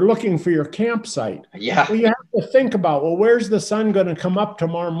 and you're looking for your campsite. Yeah. Well, you have to think about, well, where's the sun going to come up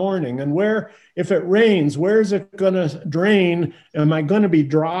tomorrow morning? And where, if it rains, where is it going to drain? Am I going to be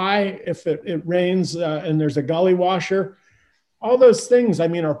dry if it rains and there's a gully washer? All those things, I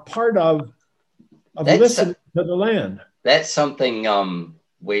mean, are part of listening to the land. That's something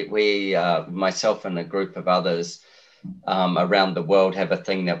we myself and a group of others around the world have a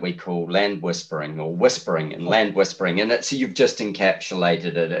thing that we call land whispering, or whispering and land whispering. And you've just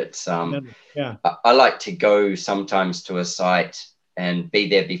encapsulated it. It's I like to go sometimes to a site and be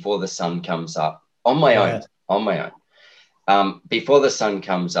there before the sun comes up on my own, before the sun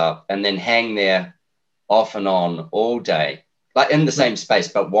comes up, and then hang there off and on all day, like in the same space,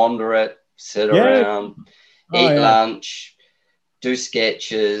 but wander it, sit around, eat lunch, do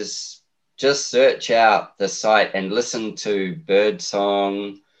sketches, just search out the site and listen to bird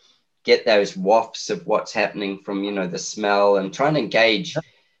song, get those wafts of what's happening from, the smell, and try and engage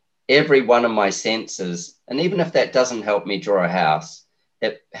every one of my senses. And even if that doesn't help me draw a house,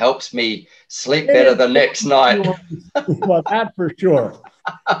 it helps me sleep better the next night. Well, that for sure.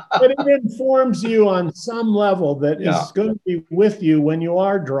 But it informs you on some level that is going to be with you when you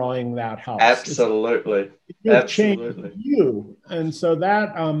are drawing that house. Absolutely. You've changed you. And so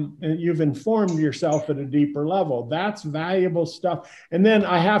that you've informed yourself at a deeper level. That's valuable stuff. And then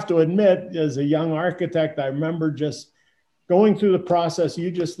I have to admit, as a young architect, I remember just going through the process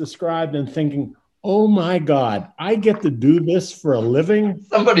you just described and thinking, oh my God, I get to do this for a living.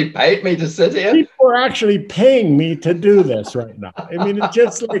 Somebody paid me to sit here. People are actually paying me to do this right now. I mean, it's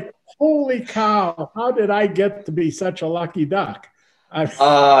just like, holy cow, how did I get to be such a lucky duck?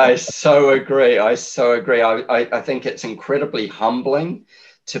 I so agree. I think it's incredibly humbling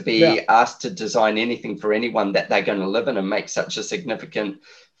to be asked to design anything for anyone that they're going to live in and make such a significant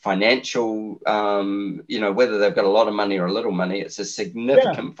financial, whether they've got a lot of money or a little money, it's a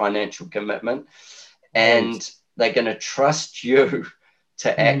significant financial commitment. And they're going to trust you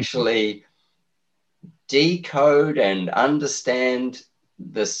to actually decode and understand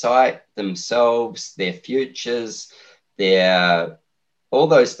the site themselves, their futures, their all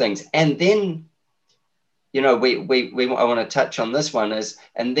those things. And then, I want to touch on this one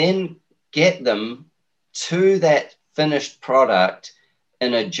and then get them to that finished product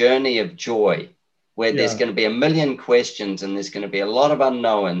in a journey of joy, where there's going to be a million questions and there's going to be a lot of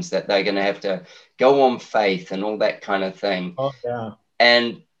unknowns that they're going to have to go on faith and all that kind of thing. Oh, yeah.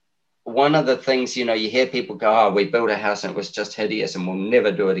 And one of the things, you hear people go, oh, we built a house and it was just hideous and we'll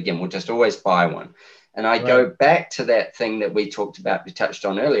never do it again. We'll just always buy one. And I go back to that thing that we touched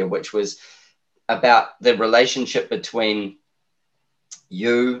on earlier, which was about the relationship between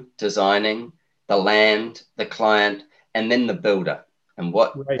you designing, the land, the client, and then the builder. And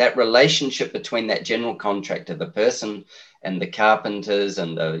what that relationship between that general contractor, the person, and the carpenters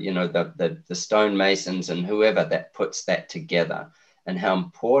and the stonemasons and whoever that puts that together, and how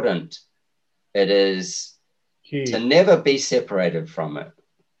important it is to never be separated from it.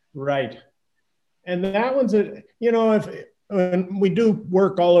 Right. And that one's when we do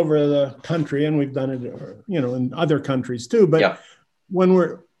work all over the country, and we've done it, in other countries too, but when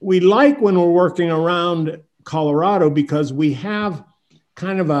we're working around Colorado, because we have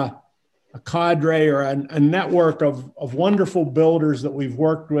kind of a cadre or a network of wonderful builders that we've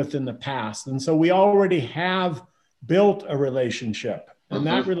worked with in the past. And so we already have built a relationship, and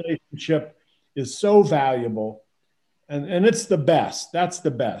that relationship is so valuable, and it's the best. That's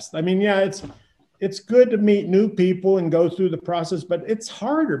the best. I mean, it's good to meet new people and go through the process, but it's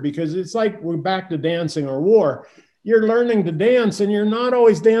harder because it's like we're back to dancing or war. You're learning to dance and you're not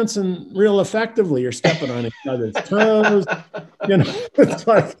always dancing real effectively. You're stepping on each other's toes. It's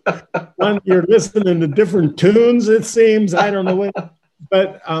like you're listening to different tunes, it seems. I don't know what,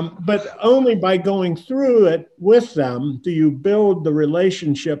 but only by going through it with them do you build the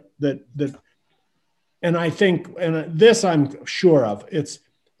relationship that and I think, and this I'm sure of, it's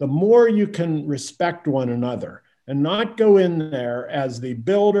the more you can respect one another and not go in there as the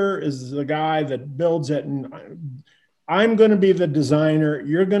builder is the guy that builds it. And I'm going to be the designer.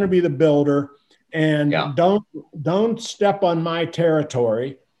 You're going to be the builder, and don't step on my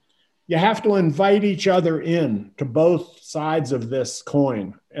territory. You have to invite each other in to both sides of this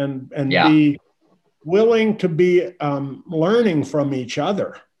coin and be willing to be learning from each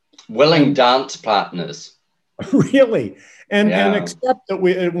other. Willing dance partners. Really. And accept that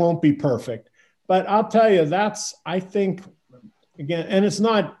it won't be perfect. But I'll tell you, I think, again, and it's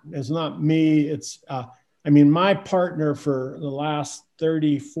not me. It's, my partner for the last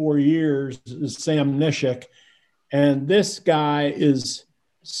 34 years is Sam Nishik. And this guy is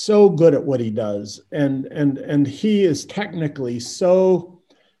so good at what he does. And he is technically so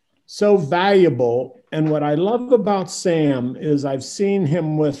valuable. And what I love about Sam is I've seen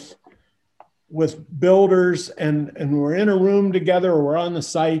him with builders, and we're in a room together, or we're on the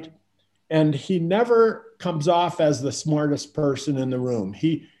site, and he never comes off as the smartest person in the room.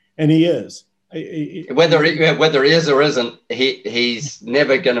 He is. Whether he is or isn't, he's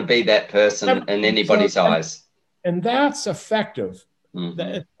never going to be that person in anybody's eyes. And that's effective. Mm-hmm.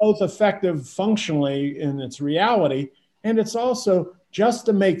 It's both effective functionally in its reality, and it's also just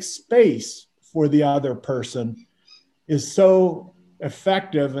to make space for the other person is so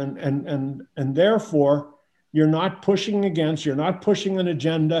effective, and therefore you're not pushing against, you're not pushing an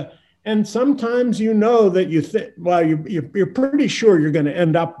agenda. And sometimes you know that you're pretty sure you're going to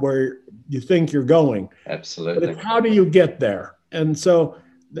end up where you think you're going. Absolutely. But it's how do you get there? And so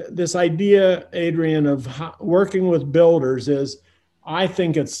this idea, Adrian, of working with builders is, I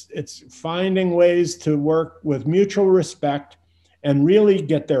think it's finding ways to work with mutual respect and really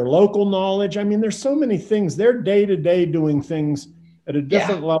get their local knowledge. I mean, there's so many things. They're day to day doing things at a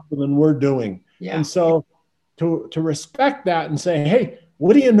different level than we're doing. Yeah. And so to respect that and say, hey,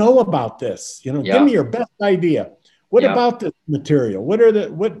 what do you know about this? Give me your best idea. What about this material?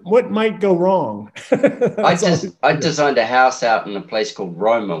 What might go wrong? I designed a house out in a place called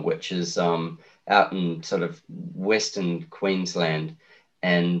Roma, which is out in sort of Western Queensland.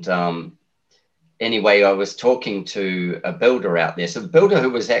 And anyway, I was talking to a builder out there. So the builder who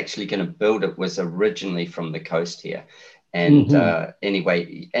was actually going to build it was originally from the coast here. And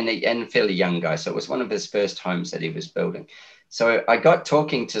anyway, and a fairly young guy. So it was one of his first homes that he was building. So I got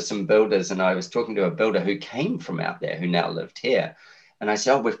talking to some builders, and I was talking to a builder who came from out there, who now lived here. And I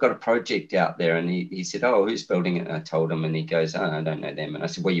said, oh, we've got a project out there. And he said, oh, who's building it? And I told him, and he goes, oh, I don't know them. And I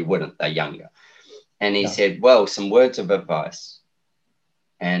said, well, you wouldn't, they're younger. And he said, well, some words of advice.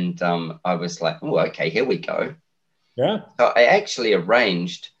 And I was like, oh, okay, here we go. Yeah. So I actually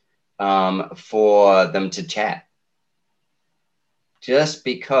arranged for them to chat, just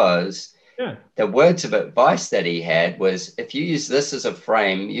because the words of advice that he had was, if you use this as a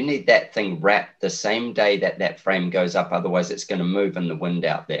frame, you need that thing wrapped the same day that frame goes up. Otherwise, it's going to move in the wind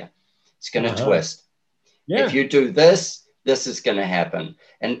out there. It's going to twist. Yeah. If you do this, this is going to happen.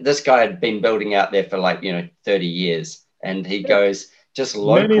 And this guy had been building out there for 30 years. And he goes, just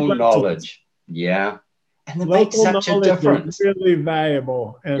local knowledge. Yeah. And it makes such a difference. Is really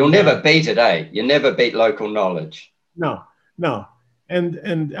valuable. And, you'll never beat it, eh? You never beat local knowledge. No.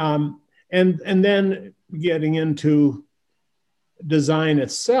 And then getting into design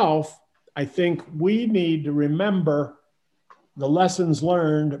itself, I think we need to remember the lessons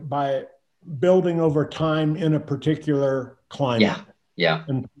learned by building over time in a particular climate. Yeah.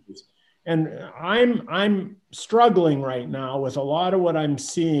 And I'm struggling right now with a lot of what I'm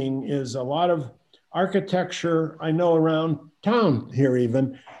seeing is a lot of architecture, I know around town here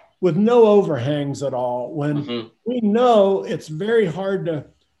even, with no overhangs at all, when we know it's very hard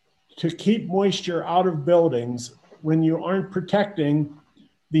to keep moisture out of buildings when you aren't protecting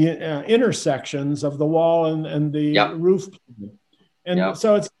the intersections of the wall and the roof. And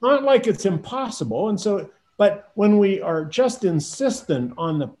so it's not like it's impossible. And so, but when we are just insistent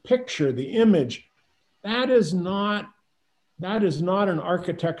on the picture, the image, that is not an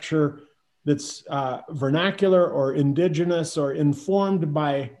architecture that's vernacular or indigenous or informed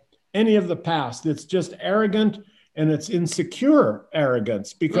by any of the past. It's just arrogant, and it's insecure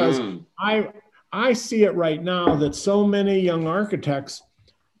arrogance, because I see it right now that so many young architects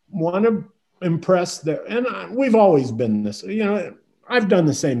want to impress and we've always been this, I've done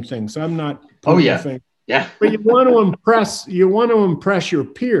the same thing, so I'm not. Yeah. But you want to impress your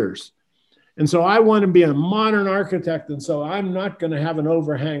peers. And so I want to be a modern architect, and so I'm not going to have an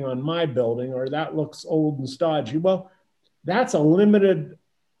overhang on my building, or that looks old and stodgy. Well, that's a limited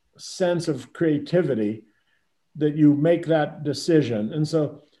sense of creativity that you make that decision. And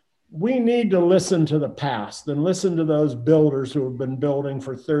so we need to listen to the past and listen to those builders who have been building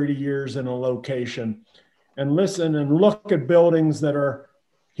for 30 years in a location, and listen and look at buildings that are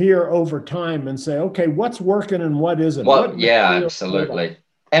here over time and say, okay, what's working and what isn't? Well, absolutely.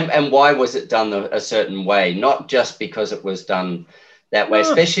 And why was it done a certain way? Not just because it was done that way,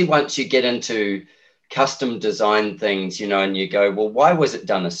 especially once you get into custom design things, and you go, well, why was it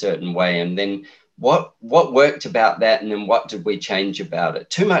done a certain way? And then what worked about that? And then what did we change about it?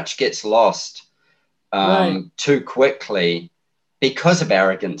 Too much gets lost too quickly because of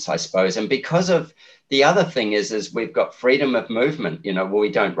arrogance, I suppose. And because of the other thing is we've got freedom of movement, well,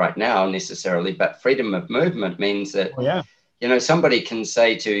 we don't right now necessarily, but freedom of movement means that, somebody can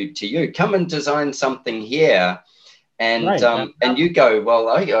say to you, come and design something here. And and you go,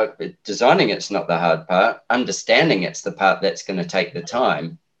 well, designing it's not the hard part. Understanding it's the part that's going to take the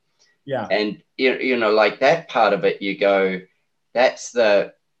time. Yeah. And you know, like that part of it, you go, that's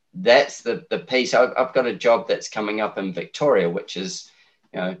the piece. I've got a job that's coming up in Victoria, which is,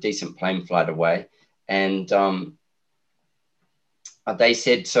 you know, a decent plane flight away. And they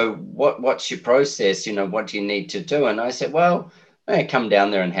said, so what's your process? You know, what do you need to do? And I said, well, I come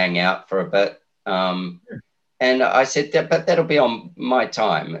down there and hang out for a bit. And I said, but that'll be on my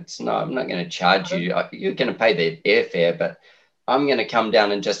time. I'm not going to charge you. You're going to pay the airfare, but I'm going to come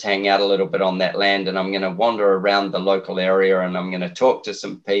down and just hang out a little bit on that land. And I'm going to wander around the local area and I'm going to talk to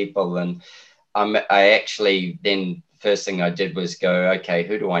some people. And I actually then first thing I did was go, okay,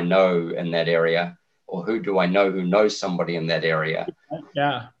 who do I know in that area? Or who do I know who knows somebody in that area?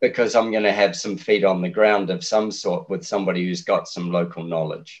 Yeah. Because I'm going to have some feet on the ground of some sort with somebody who's got some local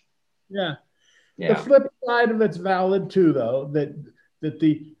knowledge. Yeah. Yeah. The flip side of it's valid too, though,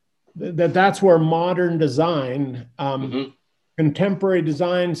 that's where modern design, contemporary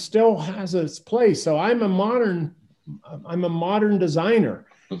design still has its place. So I'm a modern designer.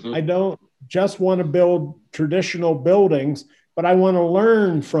 I don't just want to build traditional buildings, but I want to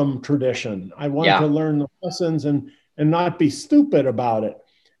learn from tradition. I want to learn the lessons and not be stupid about it.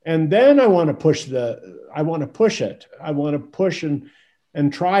 And then I want to push it. I want to push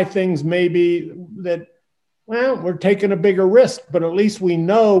and try things maybe that, well, we're taking a bigger risk, but at least we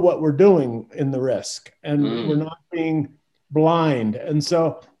know what we're doing in the risk and we're not being blind. And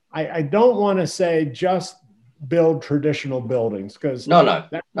so I don't want to say just build traditional buildings because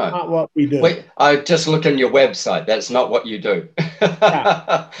that's not what we do. Wait, I just look on your website. That's not what you do.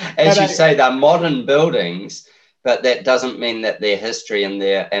 As you say, they're modern buildings, but that doesn't mean that their history and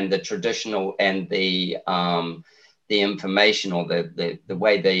the traditional and the information or the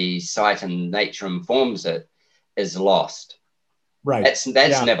way the site and nature informs it is lost. Right. That's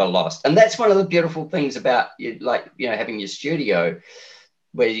never lost. And that's one of the beautiful things about having your studio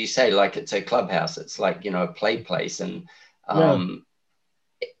where you say like it's a clubhouse, it's like, you know, a play place. And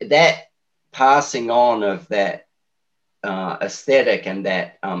that passing on of that aesthetic and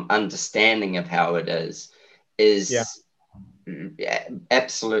that understanding of how it is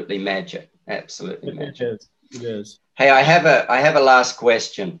absolutely magic. Absolutely magic. It is. Hey, I have a last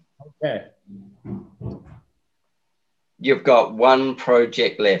question. Okay. You've got one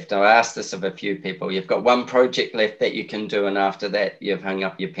project left. I asked this of a few people. You've got one project left that you can do, and after that, you've hung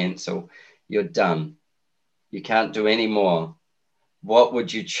up your pencil. You're done. You can't do any more. What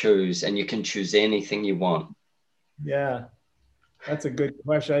would you choose? And you can choose anything you want. Yeah, that's a good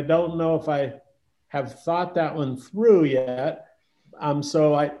question. I don't know if I have thought that one through yet.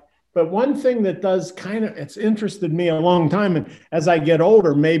 But one thing that does it's interested me a long time, and as I get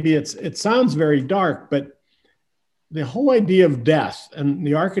older, maybe it sounds very dark, but the whole idea of death and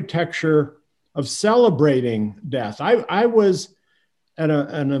the architecture of celebrating death. I was at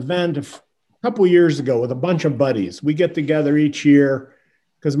an event a couple of years ago with a bunch of buddies. We get together each year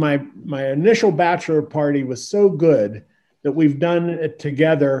because my initial bachelor party was so good that we've done it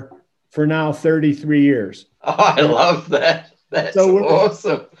together for now 33 years. Oh, I love that. That's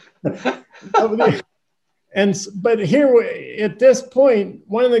awesome. But here at this point,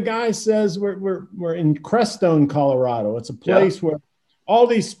 one of the guys says we're in Crestone, Colorado. It's a place where all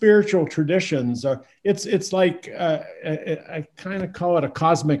these spiritual traditions are. It's like I kind of call it a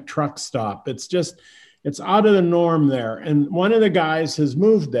cosmic truck stop. It's out of the norm there. And one of the guys has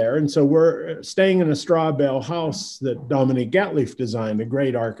moved there, and so we're staying in a straw bale house that Dominique Gottlieb designed, a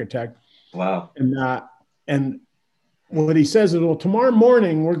great architect. Wow. And what he says is, well, tomorrow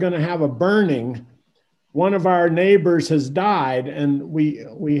morning we're going to have a burning. One of our neighbors has died, and we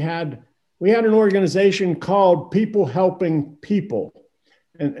had an organization called People Helping People.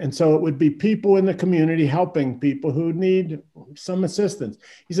 And so it would be people in the community helping people who need some assistance.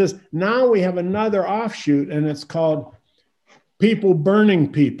 He says, now we have another offshoot, and it's called People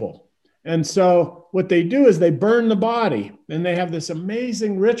Burning People. And so what they do is they burn the body, and they have this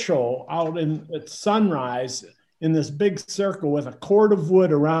amazing ritual out at sunrise in this big circle with a cord of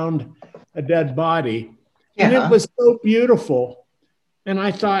wood around a dead body. Yeah. And it was so beautiful. And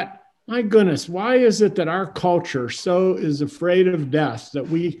I thought, my goodness, why is it that our culture so is afraid of death that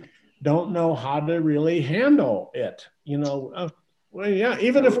we don't know how to really handle it? You know,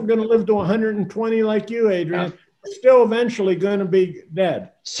 even if we're going to live to 120 like you, Adrian, we're still eventually going to be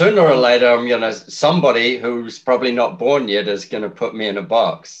dead. Sooner or later, somebody who's probably not born yet is going to put me in a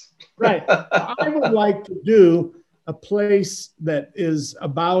box. Right. I would like to do a place that is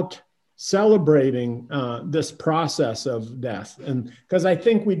about celebrating this process of death. And because I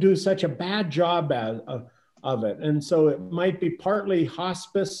think we do such a bad job of it. And so it might be partly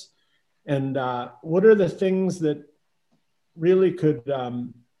hospice. And what are the things that really could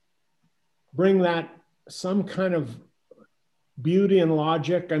bring that some kind of beauty and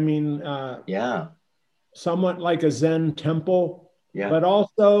logic? I mean, somewhat like a Zen temple, but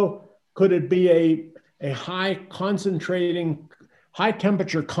also could it be a high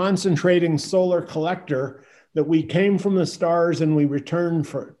temperature concentrating solar collector that we came from the stars and we returned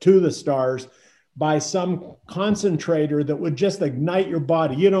to the stars by some concentrator that would just ignite your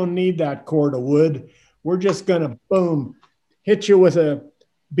body? You don't need that cord of wood. We're just going to, boom, hit you with a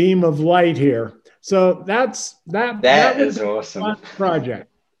beam of light here. So that is awesome. A fun project.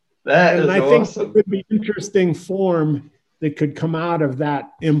 And I think it would be interesting form that could come out of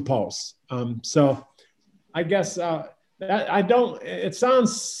that impulse. So I guess it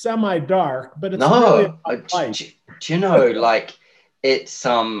sounds semi-dark, but it's really light. Do you know, like it's,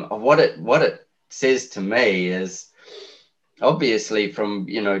 what it says to me is, obviously from,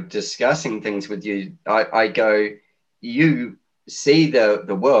 discussing things with you, I go, you see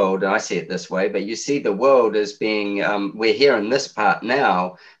the world, and I see it this way, but you see the world as being, we're here in this part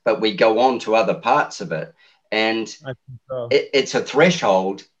now, but we go on to other parts of it. And I think so. It's a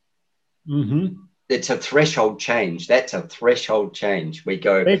threshold. Mm-hmm. It's a threshold change. That's a threshold change. We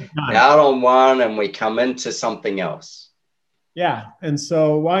go out on one and we come into something else. Yeah. And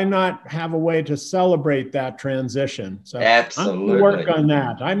so why not have a way to celebrate that transition? So absolutely. I'm gonna work on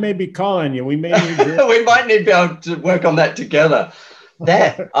that. I may be calling you. We may need we might need to be able to work on that together.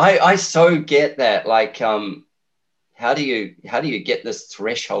 That I so get that. Like, how do you get this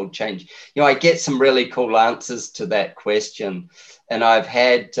threshold change? I get some really cool answers to that question. And I'm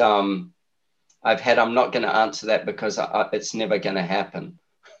not going to answer that because it's never going to happen.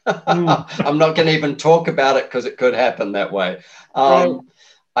 I'm not going to even talk about it because it could happen that way. Right.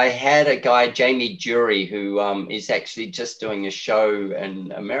 I had a guy, Jamie Jury, who is actually just doing a show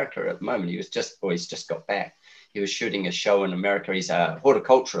in America at the moment. He's just got back. He was shooting a show in America. He's a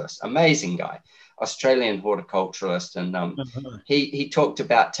horticulturalist, amazing guy, Australian horticulturalist. And he talked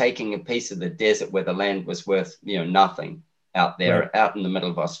about taking a piece of the desert where the land was worth, nothing out there, out in the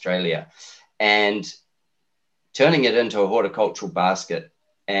middle of Australia, and turning it into a horticultural basket.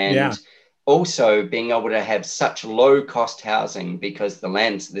 And also being able to have such low cost housing because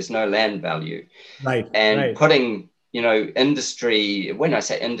there's no land value. Right. And putting, industry, when I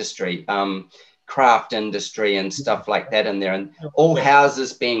say industry, craft industry and stuff like that in there, and all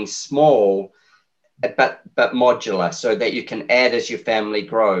houses being small, but modular, so that you can add as your family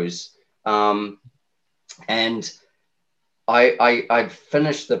grows. And I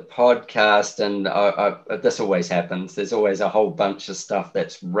finished the podcast, and this always happens. There's always a whole bunch of stuff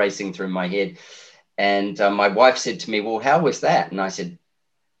that's racing through my head. And my wife said to me, well, how was that? And I said,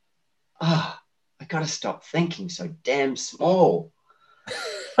 I got to stop thinking so damn small.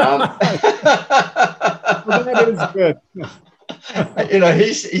 Well, that is good.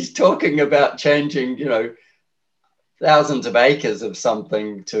 He's talking about changing, thousands of acres of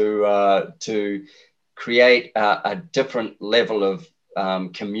something to create a different level of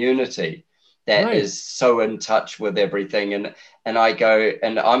community that is so in touch with everything. And I go,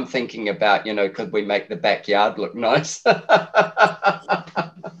 and I'm thinking about, could we make the backyard look nice?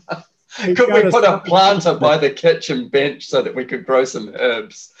 Could we put a planter by the kitchen bench so that we could grow some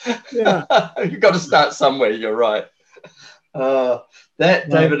herbs? Yeah. You've got to start somewhere. You're right.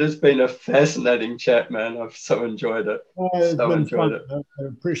 David, has been a fascinating chat, man. I've so enjoyed it. It's been fun. I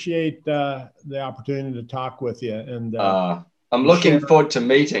appreciate the opportunity to talk with you. And I'm looking forward to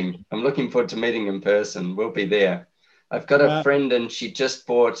meeting. I'm looking forward to meeting in person. We'll be there. I've got a friend, and she just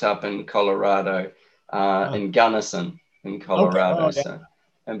bought up in Colorado, in Gunnison, in Colorado. Okay. So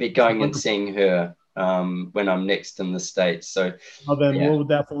I'll be going and seeing her when I'm next in the States. So we'll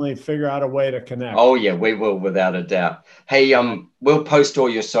definitely figure out a way to connect. Oh yeah, we will, without a doubt. Hey, we'll post all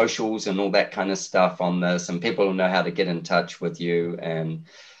your socials and all that kind of stuff on this, and people will know how to get in touch with you. And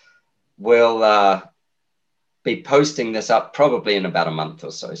we'll be posting this up probably in about a month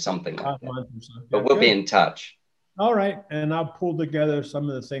or so, something like that. But we'll be in touch. All right. And I'll pull together some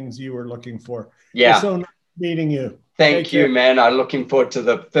of the things you were looking for. Yeah. It's so nice meeting you. Thank you, man. I'm looking forward to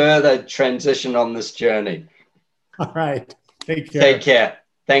the further transition on this journey. All right. Take care. Take care.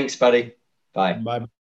 Thanks, buddy. Bye. Bye.